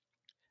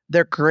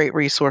 They're great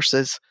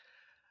resources.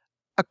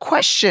 A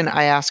question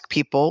I ask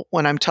people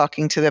when I'm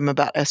talking to them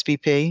about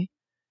SBP,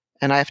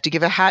 and I have to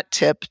give a hat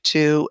tip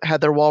to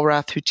Heather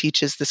Walrath, who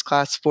teaches this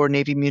class for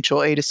Navy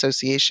Mutual Aid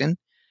Association.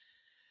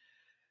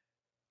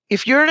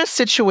 If you're in a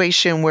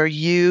situation where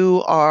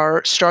you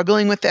are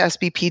struggling with the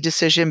SBP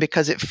decision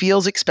because it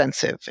feels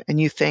expensive and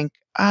you think,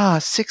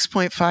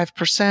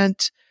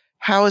 6.5%,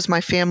 how is my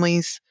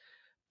family's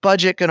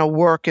budget going to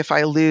work if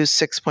I lose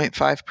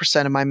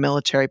 6.5% of my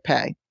military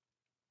pay?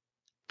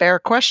 Fair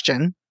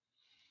question.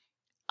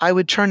 I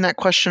would turn that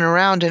question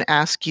around and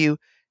ask you,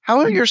 how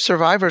are your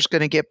survivors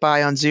going to get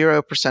by on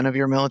 0% of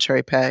your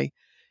military pay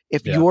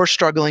if you're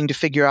struggling to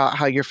figure out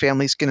how your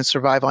family's going to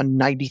survive on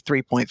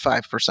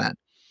 93.5%?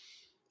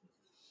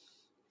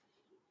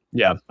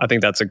 Yeah, I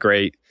think that's a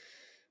great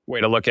way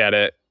to look at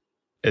it,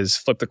 is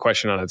flip the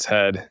question on its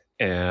head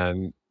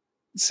and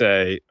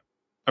say,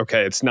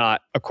 okay, it's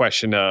not a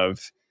question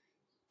of,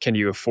 can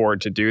you afford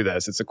to do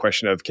this? It's a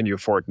question of, can you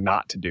afford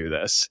not to do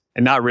this?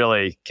 And not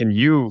really, can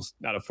you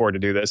not afford to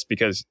do this?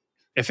 Because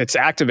if it's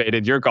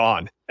activated, you're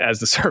gone as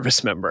the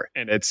service member,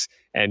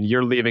 and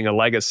you're leaving a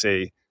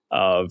legacy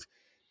of,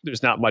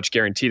 there's not much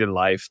guaranteed in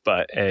life,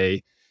 but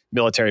a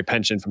military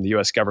pension from the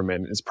US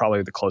government is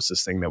probably the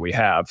closest thing that we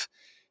have.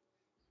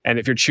 And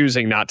if you're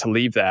choosing not to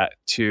leave that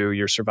to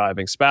your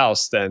surviving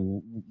spouse,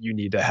 then you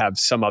need to have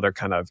some other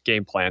kind of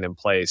game plan in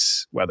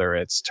place, whether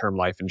it's term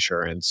life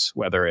insurance,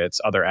 whether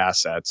it's other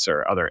assets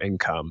or other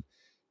income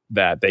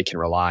that they can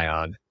rely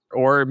on.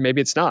 Or maybe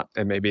it's not,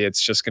 and maybe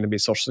it's just going to be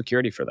Social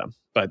Security for them.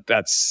 But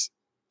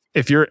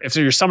if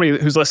you're somebody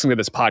who's listening to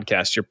this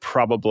podcast, you're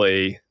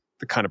probably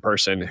the kind of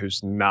person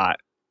who's not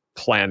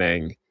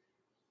planning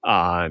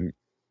on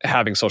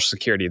having Social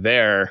Security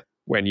there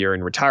when you're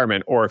in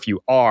retirement, or if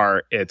you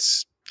are,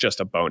 it's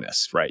just a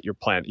bonus, right?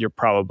 You're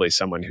probably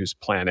someone who's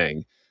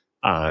planning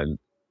on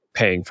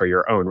paying for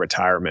your own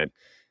retirement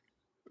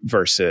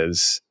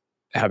versus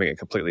having it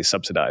completely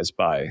subsidized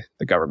by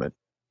the government.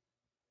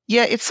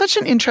 Yeah, it's such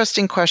an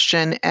interesting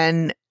question.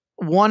 And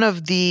one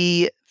of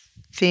the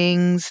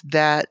things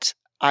that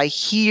I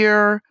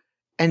hear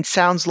and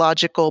sounds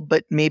logical,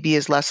 but maybe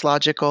is less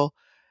logical,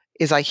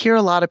 is I hear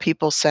a lot of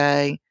people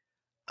say,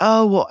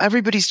 oh, well,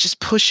 everybody's just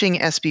pushing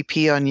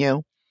SBP on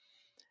you.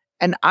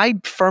 And I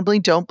firmly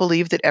don't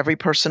believe that every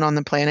person on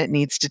the planet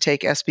needs to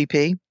take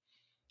SBP.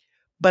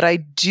 But I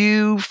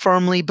do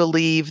firmly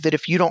believe that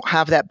if you don't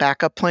have that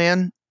backup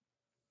plan,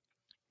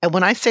 and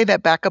when I say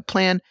that backup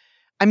plan,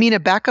 I mean a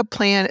backup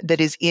plan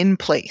that is in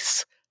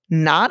place,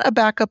 not a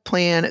backup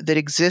plan that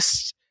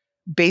exists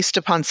based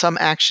upon some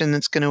action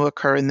that's going to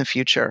occur in the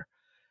future.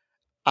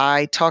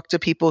 I talk to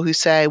people who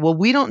say, well,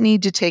 we don't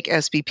need to take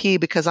SBP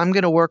because I'm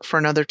going to work for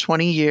another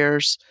 20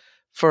 years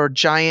for a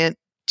giant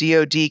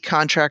DoD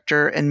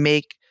contractor and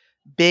make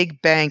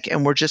big bank,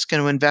 and we're just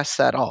going to invest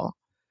that all.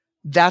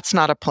 That's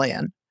not a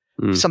plan.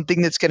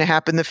 Something that's going to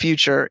happen in the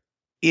future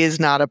is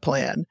not a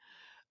plan.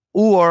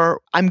 Or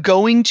I'm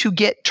going to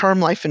get term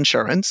life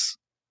insurance.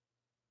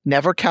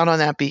 Never count on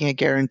that being a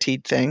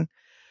guaranteed thing.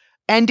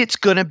 And it's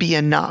going to be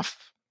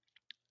enough.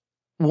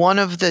 One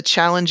of the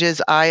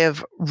challenges I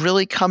have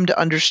really come to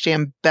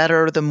understand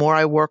better the more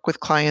I work with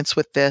clients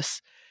with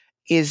this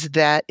is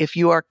that if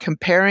you are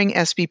comparing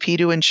SBP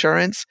to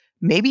insurance,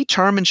 maybe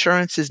term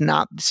insurance is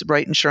not the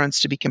right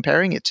insurance to be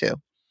comparing it to,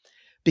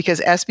 because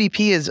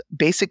SBP is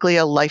basically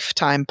a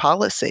lifetime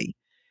policy.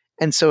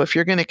 And so if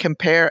you're going to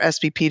compare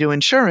SBP to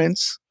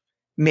insurance,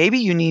 maybe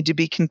you need to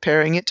be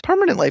comparing it to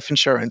permanent life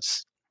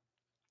insurance.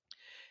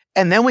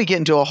 And then we get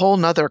into a whole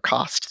nother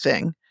cost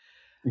thing.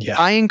 Yeah.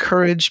 I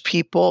encourage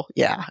people,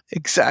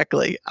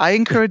 exactly. I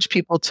encourage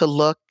people to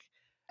look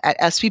at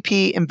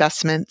SBP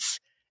investments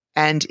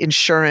and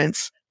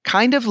insurance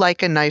kind of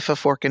like a knife, a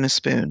fork, and a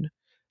spoon.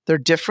 They're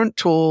different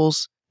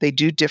tools. They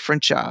do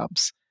different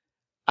jobs.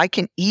 I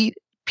can eat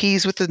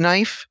peas with a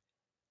knife.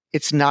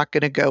 It's not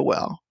going to go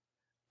well.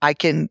 I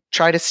can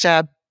try to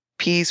stab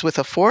peas with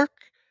a fork,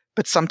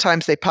 but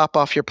sometimes they pop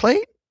off your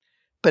plate.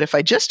 But if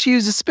I just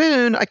use a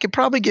spoon, I could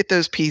probably get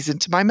those peas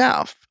into my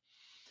mouth.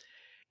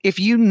 If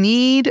you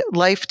need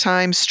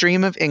lifetime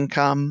stream of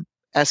income,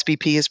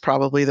 SBP is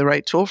probably the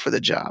right tool for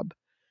the job.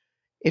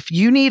 If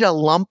you need a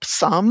lump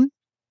sum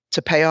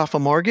to pay off a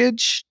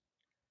mortgage,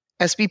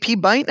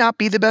 SBP might not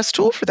be the best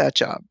tool for that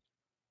job.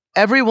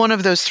 Every one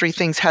of those three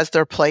things has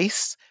their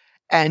place,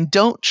 and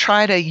don't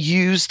try to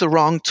use the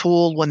wrong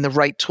tool when the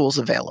right tool's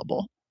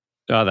available.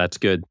 Oh, that's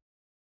good.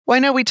 Well, I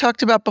know we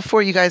talked about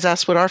before, you guys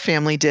asked what our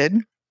family did,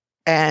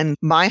 and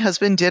my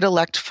husband did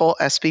elect full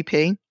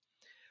SBP.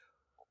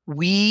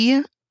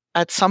 We,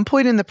 at some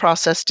point in the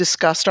process,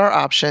 discussed our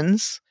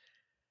options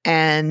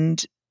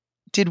and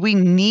Did we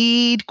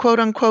need, quote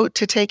unquote,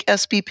 to take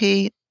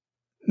SBP?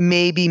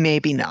 Maybe,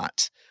 maybe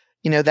not.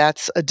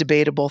 That's a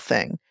debatable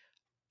thing.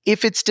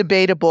 If it's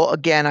debatable,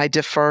 again, I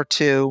defer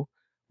to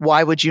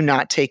why would you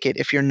not take it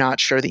if you're not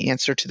sure the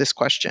answer to this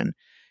question?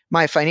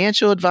 My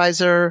financial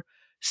advisor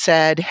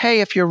said,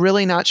 hey, if you're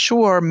really not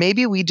sure,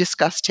 maybe we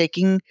discuss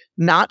taking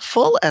not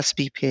full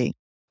SBP.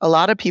 A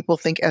lot of people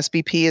think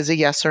SBP is a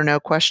yes or no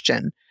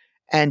question,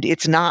 and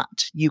it's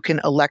not. You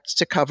can elect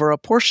to cover a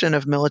portion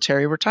of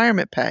military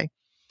retirement pay.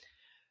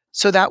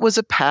 So that was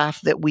a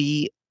path that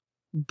we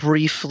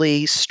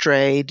briefly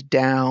strayed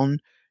down.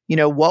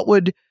 What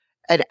would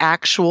an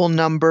actual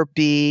number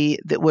be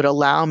that would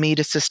allow me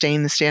to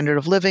sustain the standard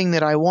of living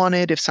that I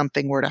wanted if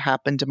something were to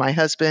happen to my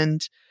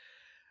husband?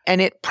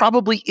 And it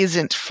probably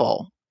isn't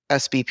full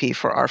SBP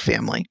for our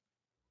family.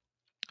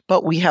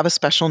 But we have a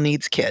special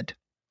needs kid.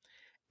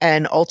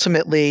 And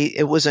ultimately,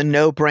 it was a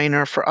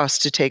no-brainer for us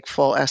to take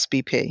full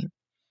SBP.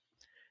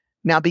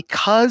 Now,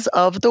 because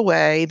of the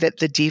way that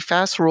the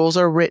DFAS rules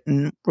are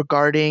written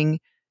regarding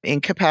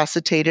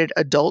incapacitated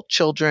adult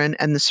children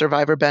and the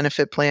survivor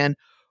benefit plan,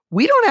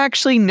 we don't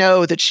actually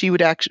know that she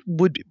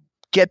would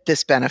get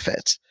this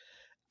benefit.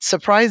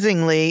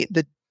 Surprisingly,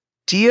 the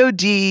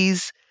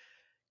DOD's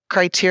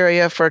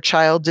criteria for a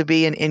child to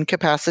be an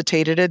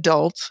incapacitated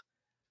adult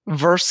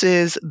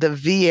versus the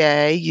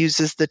VA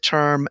uses the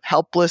term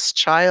helpless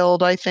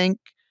child, I think,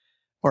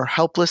 or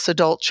helpless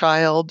adult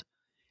child.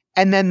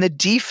 And then the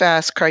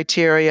DFAS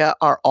criteria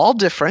are all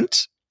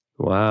different.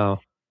 Wow.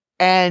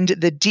 And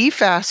the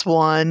DFAS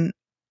one,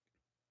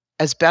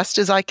 as best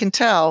as I can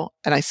tell,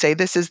 and I say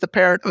this as the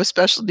parent of a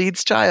special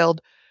needs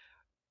child,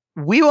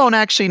 we won't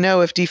actually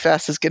know if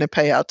DFAS is going to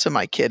pay out to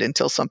my kid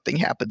until something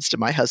happens to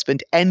my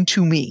husband and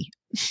to me.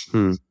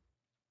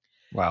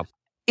 Wow.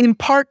 In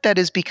part, that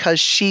is because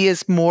she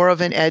is more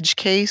of an edge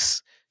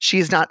case. She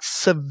is not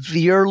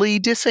severely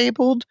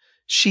disabled.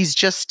 She's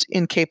just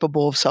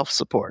incapable of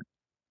self-support.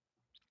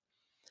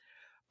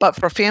 But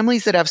for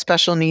families that have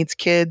special needs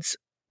kids,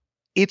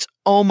 it's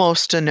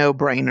almost a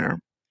no-brainer.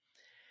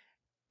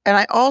 And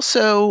I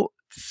also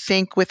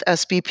think with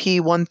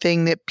SBP, one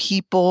thing that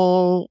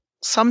people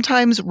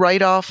sometimes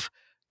write off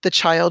the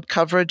child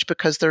coverage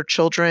because their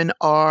children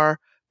are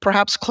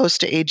perhaps close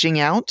to aging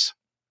out.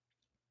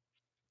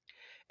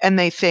 And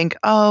they think,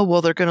 oh,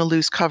 well, they're going to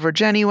lose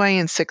coverage anyway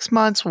in 6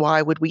 months.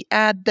 Why would we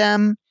add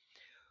them?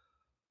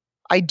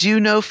 I do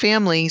know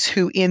families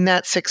who in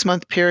that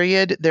 6-month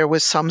period, there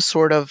was some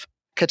sort of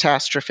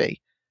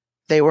catastrophe.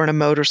 They were in a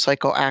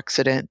motorcycle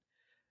accident.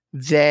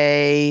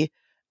 They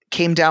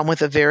came down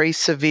with a very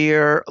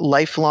severe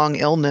lifelong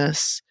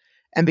illness.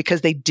 And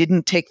because they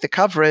didn't take the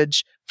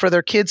coverage for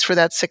their kids for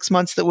that 6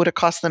 months that would have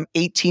cost them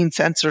 18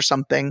 cents or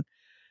something,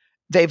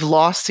 they've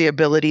lost the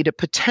ability to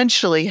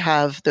potentially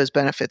have those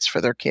benefits for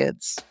their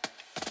kids.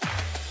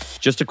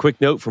 Just a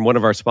quick note from one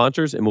of our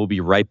sponsors, and we'll be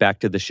right back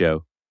to the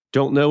show.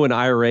 Don't know an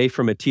IRA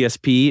from a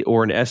TSP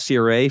or an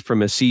SCRA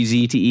from a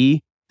CZTE?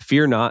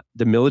 Fear not,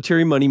 the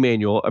Military Money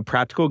Manual, a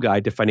practical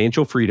guide to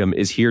financial freedom,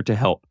 is here to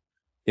help.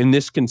 In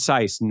this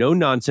concise,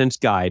 no-nonsense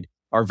guide,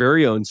 our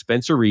very own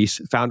Spencer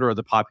Reese, founder of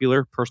the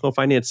popular personal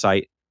finance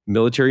site,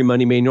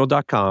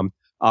 militarymoneymanual.com,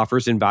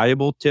 offers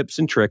invaluable tips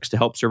and tricks to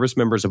help service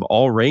members of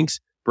all ranks,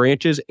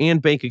 branches,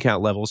 and bank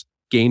account levels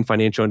gain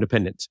financial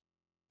independence.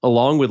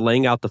 Along with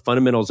laying out the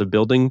fundamentals of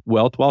building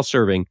wealth while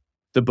serving,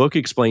 the book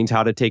explains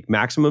how to take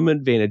maximum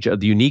advantage of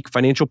the unique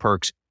financial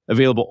perks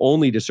available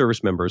only to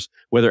service members,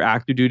 whether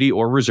active duty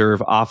or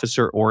reserve,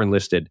 officer, or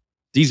enlisted.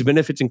 These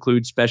benefits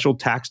include special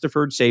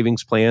tax-deferred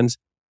savings plans,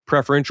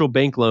 preferential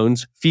bank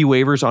loans, fee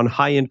waivers on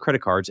high-end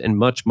credit cards, and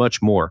much,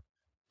 much more.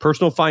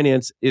 Personal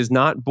finance is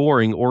not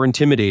boring or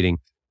intimidating.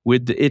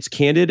 With its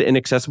candid and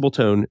accessible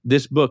tone,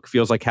 this book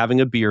feels like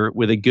having a beer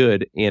with a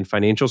good and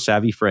financial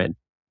savvy friend.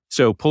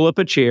 So pull up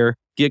a chair,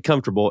 get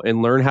comfortable,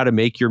 and learn how to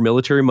make your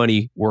military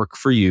money work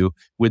for you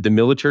with the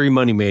Military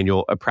Money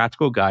Manual, a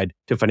practical guide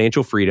to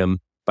financial freedom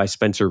by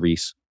Spencer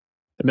Reese.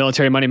 The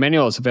Military Money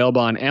Manual is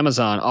available on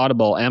Amazon,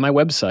 Audible, and my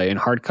website in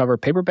hardcover,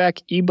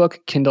 paperback, ebook,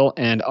 Kindle,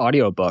 and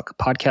audiobook.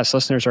 Podcast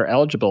listeners are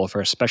eligible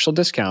for a special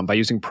discount by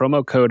using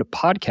promo code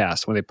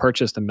PODCAST when they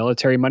purchase the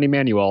Military Money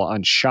Manual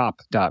on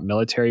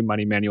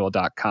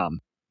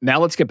shop.militarymoneymanual.com. Now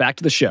let's get back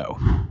to the show.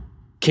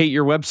 Kate,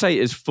 your website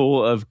is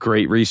full of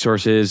great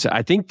resources.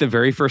 I think the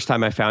very first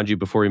time I found you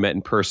before we met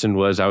in person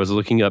was I was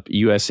looking up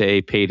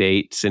USA pay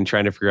dates and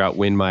trying to figure out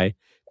when my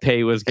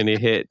pay was going to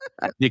hit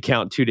the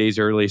account 2 days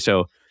early.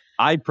 So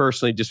I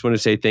personally just want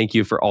to say thank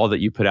you for all that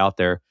you put out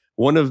there.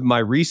 One of my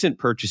recent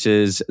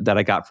purchases that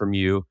I got from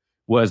you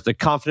was the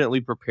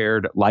Confidently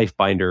Prepared Life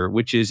Binder,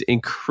 which is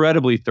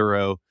incredibly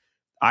thorough.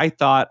 I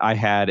thought I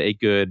had a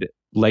good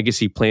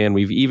legacy plan.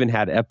 We've even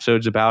had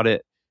episodes about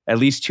it, at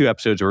least 2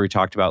 episodes where we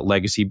talked about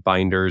legacy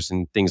binders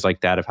and things like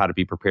that of how to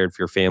be prepared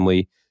for your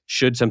family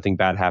should something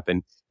bad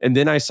happen. And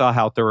then I saw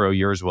how thorough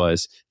yours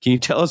was. Can you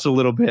tell us a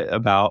little bit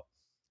about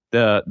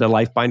the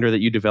life binder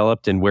that you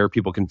developed and where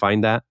people can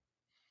find that?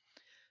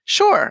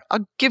 Sure.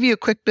 I'll give you a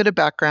quick bit of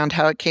background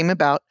how it came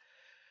about.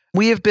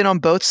 We have been on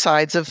both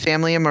sides of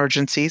family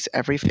emergencies.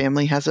 Every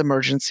family has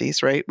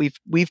emergencies, right?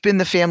 We've been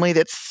the family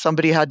that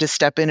somebody had to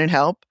step in and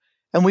help,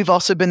 and we've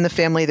also been the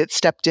family that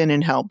stepped in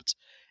and helped.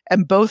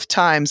 And both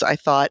times I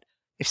thought,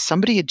 if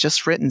somebody had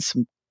just written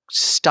some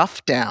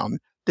stuff down,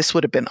 this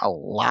would have been a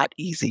lot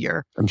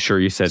easier. I'm sure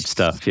you said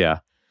stuff, yeah.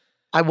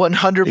 I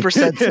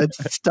 100% said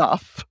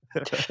stuff.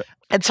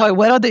 And so I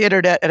went on the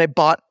internet and I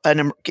bought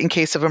an in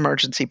case of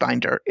emergency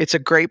binder. It's a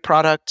great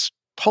product.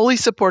 Wholly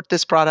support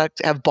this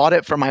product. Have bought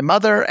it for my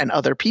mother and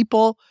other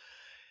people.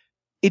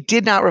 It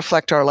did not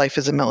reflect our life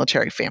as a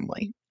military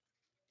family.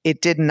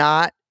 It did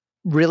not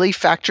really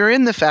factor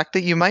in the fact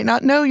that you might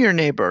not know your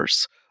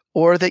neighbors,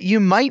 or that you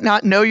might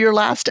not know your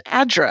last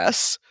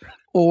address,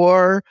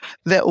 or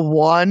that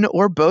one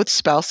or both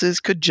spouses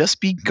could just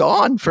be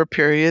gone for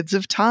periods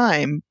of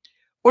time,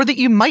 or that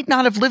you might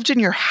not have lived in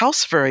your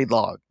house very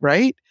long,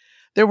 right?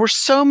 There were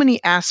so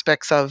many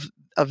aspects of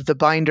the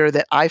binder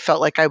that I felt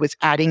like I was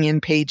adding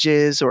in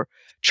pages or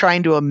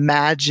trying to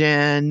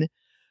imagine.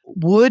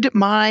 Would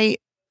my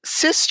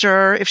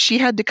sister, if she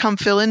had to come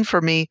fill in for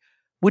me,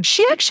 would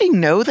she actually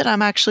know that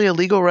I'm actually a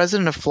legal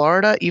resident of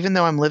Florida, even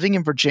though I'm living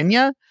in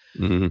Virginia?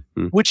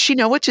 Mm-hmm. Would she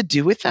know what to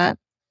do with that?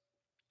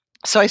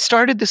 So I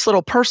started this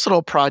little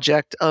personal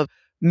project of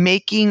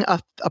making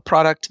a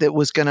product that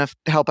was going to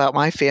help out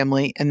my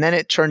family. And then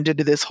it turned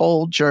into this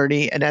whole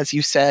journey. And as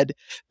you said,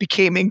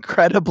 became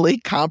incredibly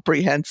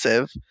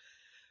comprehensive.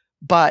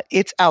 But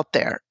it's out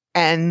there.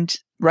 And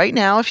right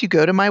now, if you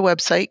go to my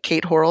website,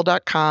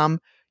 katehorrell.com,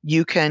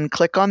 you can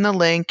click on the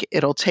link.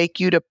 It'll take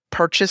you to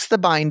purchase the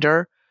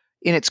binder.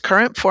 In its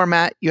current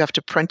format, you have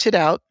to print it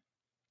out.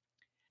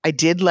 I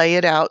did lay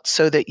it out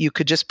so that you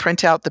could just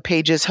print out the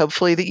pages,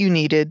 hopefully, that you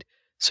needed.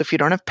 So if you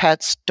don't have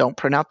pets, don't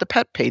print out the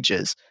pet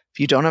pages. If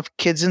you don't have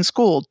kids in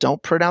school,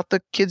 don't print out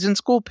the kids in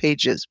school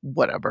pages,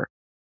 whatever.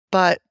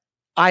 But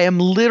I am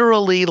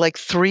literally like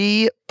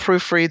 3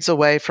 proofreads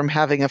away from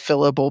having a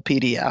fillable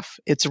PDF.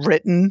 It's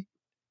written.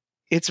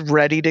 It's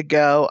ready to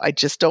go. I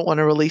just don't want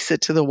to release it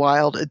to the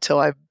wild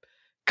until I'm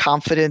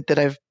confident that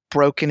I've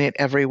broken it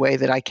every way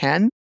that I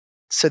can.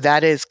 So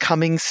that is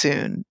coming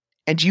soon.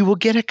 And you will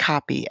get a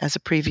copy as a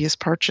previous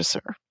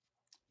purchaser.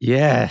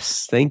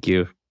 Yes. Thank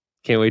you.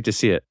 Can't wait to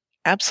see it.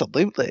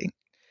 Absolutely.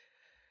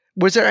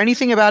 Was there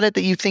anything about it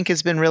that you think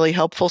has been really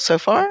helpful so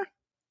far?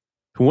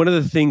 One of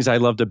the things I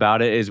loved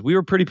about it is we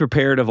were pretty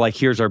prepared of like,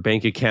 here's our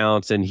bank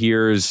accounts and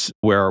here's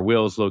where our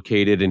will is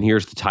located and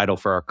here's the title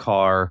for our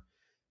car.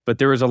 But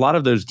there was a lot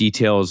of those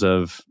details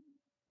of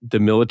the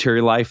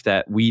military life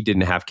that we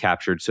didn't have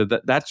captured. So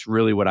that's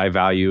really what I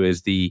value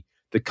is the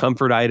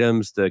comfort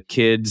items, the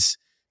kids'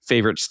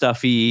 favorite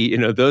stuffy,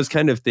 those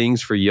kind of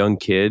things for young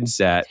kids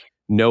that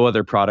no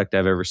other product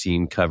I've ever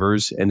seen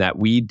covers and that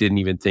we didn't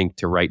even think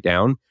to write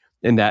down.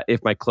 And that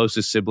if my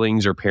closest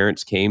siblings or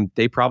parents came,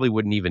 they probably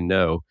wouldn't even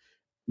know.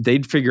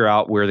 They'd figure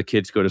out where the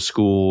kids go to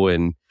school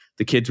and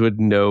the kids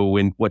would know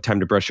what time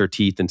to brush their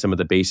teeth and some of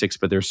the basics.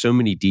 But there's so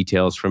many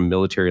details from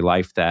military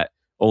life that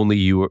only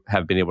you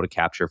have been able to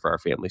capture for our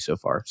family so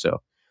far.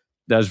 So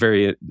that was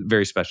very,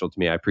 very special to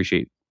me. I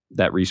appreciate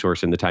that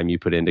resource and the time you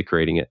put into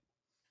creating it.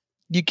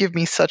 You give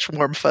me such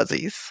warm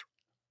fuzzies.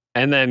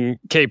 And then,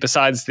 Kate,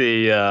 besides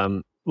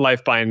the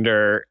Life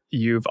Binder,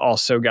 you've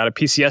also got a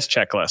PCS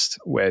checklist,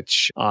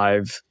 which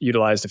I've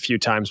utilized a few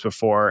times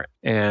before.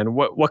 And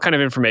what kind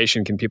of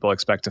information can people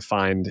expect to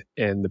find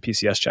in the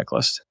PCS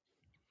checklist?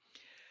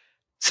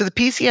 So the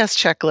PCS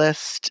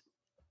checklist,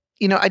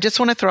 I just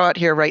want to throw out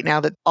here right now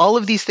that all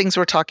of these things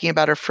we're talking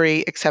about are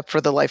free except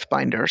for the Life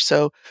Binder.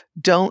 So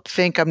don't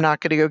think I'm not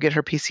going to go get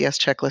her PCS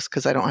checklist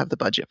because I don't have the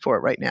budget for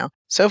it right now.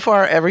 So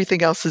far,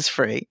 everything else is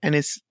free and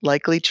is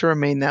likely to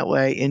remain that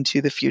way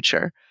into the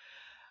future.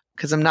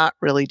 Because I'm not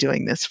really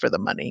doing this for the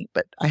money,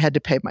 but I had to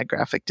pay my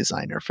graphic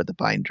designer for the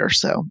binder.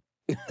 So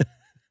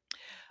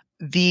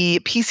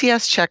the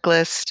PCS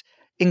checklist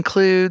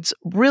includes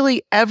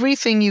really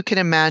everything you can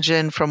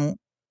imagine from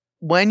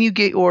when you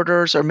get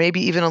orders, or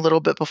maybe even a little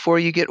bit before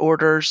you get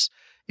orders,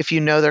 if you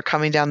know they're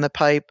coming down the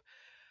pipe.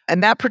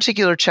 And that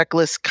particular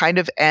checklist kind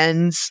of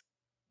ends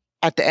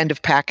at the end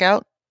of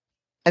packout.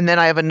 And then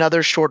I have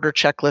another shorter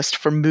checklist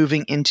for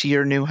moving into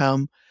your new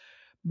home.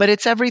 But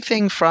it's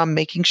everything from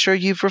making sure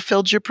you've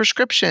refilled your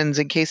prescriptions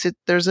in case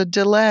there's a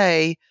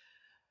delay,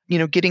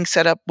 getting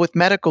set up with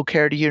medical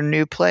care to your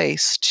new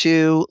place,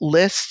 to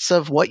lists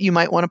of what you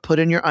might want to put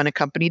in your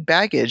unaccompanied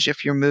baggage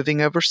if you're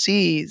moving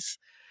overseas.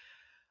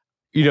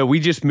 We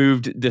just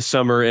moved this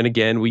summer and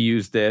again, we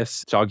use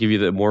this. So I'll give you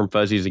the warm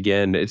fuzzies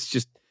again. It's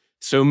just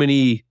so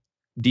many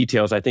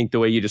details. I think the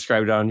way you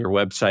described it on your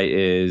website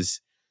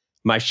is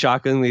my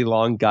shockingly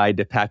long guide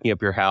to packing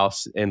up your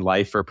house and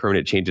life for a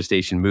permanent change of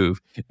station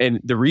move. And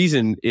the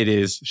reason it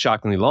is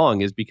shockingly long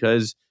is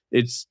because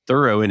it's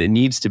thorough and it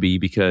needs to be,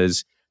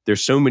 because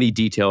there's so many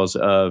details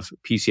of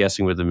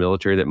PCSing with the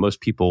military that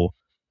most people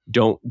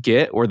don't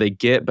get, or they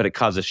get, but it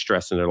causes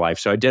stress in their life.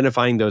 So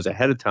identifying those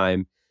ahead of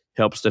time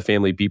helps the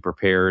family be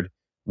prepared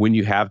when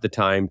you have the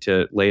time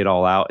to lay it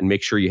all out and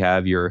make sure you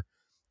have your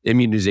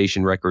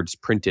immunization records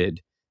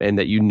printed and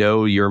that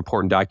your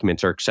important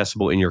documents are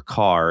accessible in your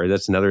car.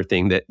 That's another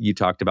thing that you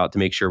talked about, to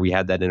make sure we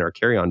had that in our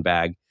carry-on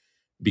bag,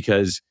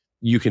 because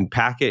you can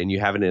pack it and you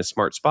have it in a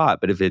smart spot.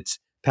 But if it's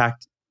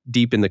packed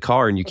deep in the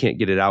car and you can't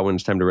get it out when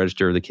it's time to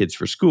register the kids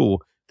for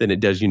school, then it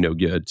does you no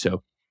good.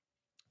 So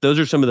those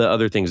are some of the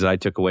other things that I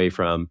took away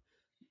from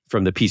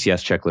the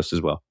PCS checklist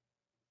as well.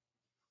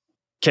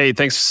 Kate,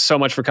 thanks so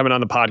much for coming on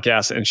the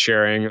podcast and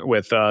sharing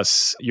with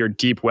us your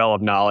deep well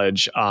of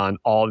knowledge on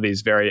all of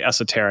these very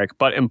esoteric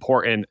but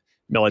important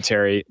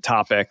military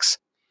topics.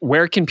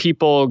 Where can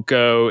people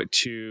go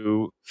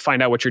to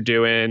find out what you're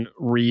doing,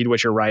 read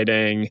what you're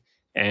writing,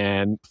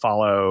 and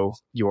follow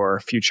your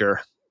future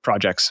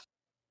projects?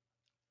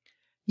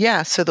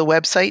 Yeah, so the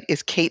website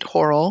is Kate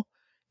Horrell,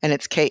 and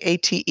it's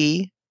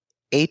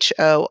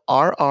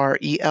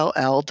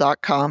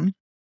KateHorrell.com.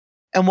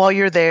 And while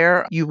you're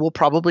there, you will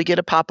probably get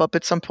a pop-up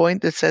at some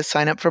point that says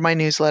sign up for my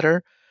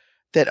newsletter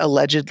that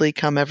allegedly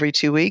come every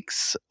 2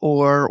 weeks,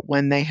 or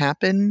when they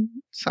happen,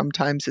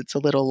 sometimes it's a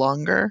little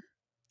longer.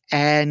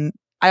 And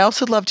I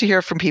also love to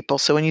hear from people.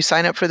 So when you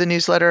sign up for the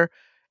newsletter,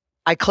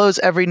 I close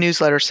every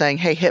newsletter saying,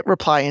 hey, hit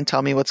reply and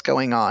tell me what's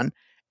going on.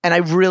 And I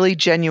really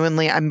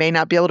genuinely, I may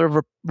not be able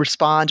to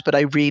respond, but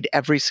I read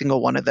every single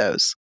one of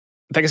those.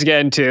 Thanks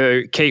again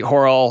to Kate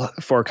Horrell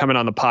for coming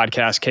on the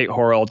podcast,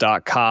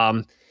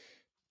 KateHorrell.com.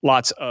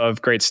 Lots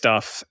of great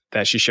stuff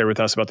that she shared with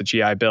us about the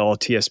GI Bill,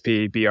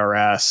 TSP,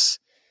 BRS,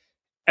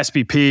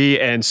 SBP,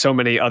 and so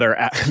many other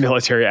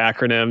military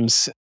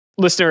acronyms.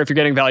 Listener, if you're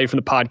getting value from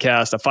the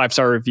podcast, a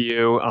 5-star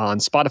review on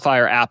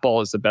Spotify or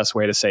Apple is the best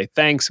way to say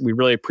thanks. We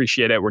really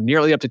appreciate it. We're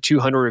nearly up to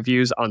 200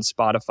 reviews on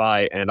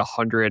Spotify and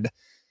 100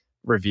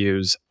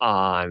 reviews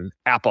on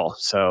Apple.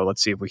 So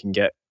let's see if we can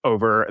get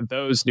over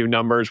those new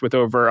numbers with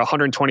over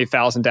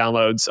 120,000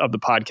 downloads of the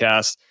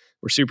podcast.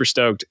 We're super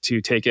stoked to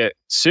take it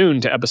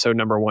soon to episode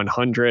number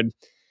 100.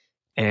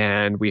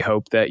 And we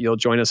hope that you'll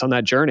join us on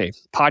that journey.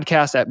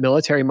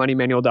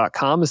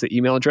 Podcast@militarymoneymanual.com is the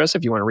email address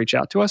if you want to reach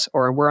out to us,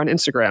 or we're on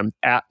Instagram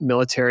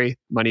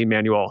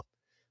 @militarymoneymanual.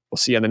 We'll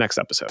see you on the next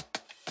episode.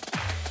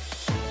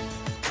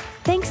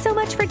 Thanks so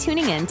much for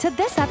tuning in to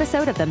this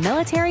episode of the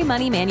Military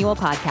Money Manual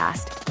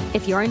podcast.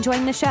 If you're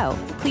enjoying the show,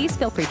 please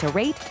feel free to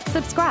rate,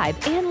 subscribe,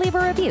 and leave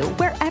a review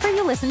wherever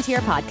you listen to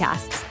your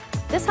podcasts.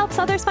 This helps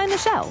others find the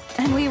show,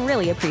 and we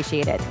really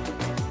appreciate it.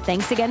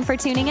 Thanks again for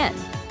tuning in,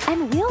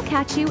 and we'll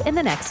catch you in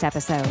the next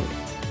episode.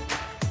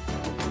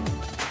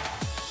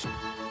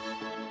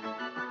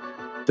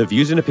 The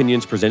views and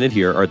opinions presented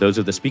here are those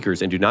of the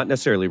speakers and do not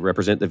necessarily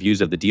represent the views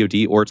of the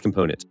DoD or its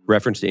components.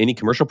 Reference to any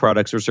commercial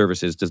products or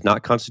services does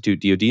not constitute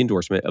DoD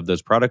endorsement of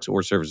those products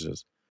or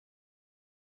services.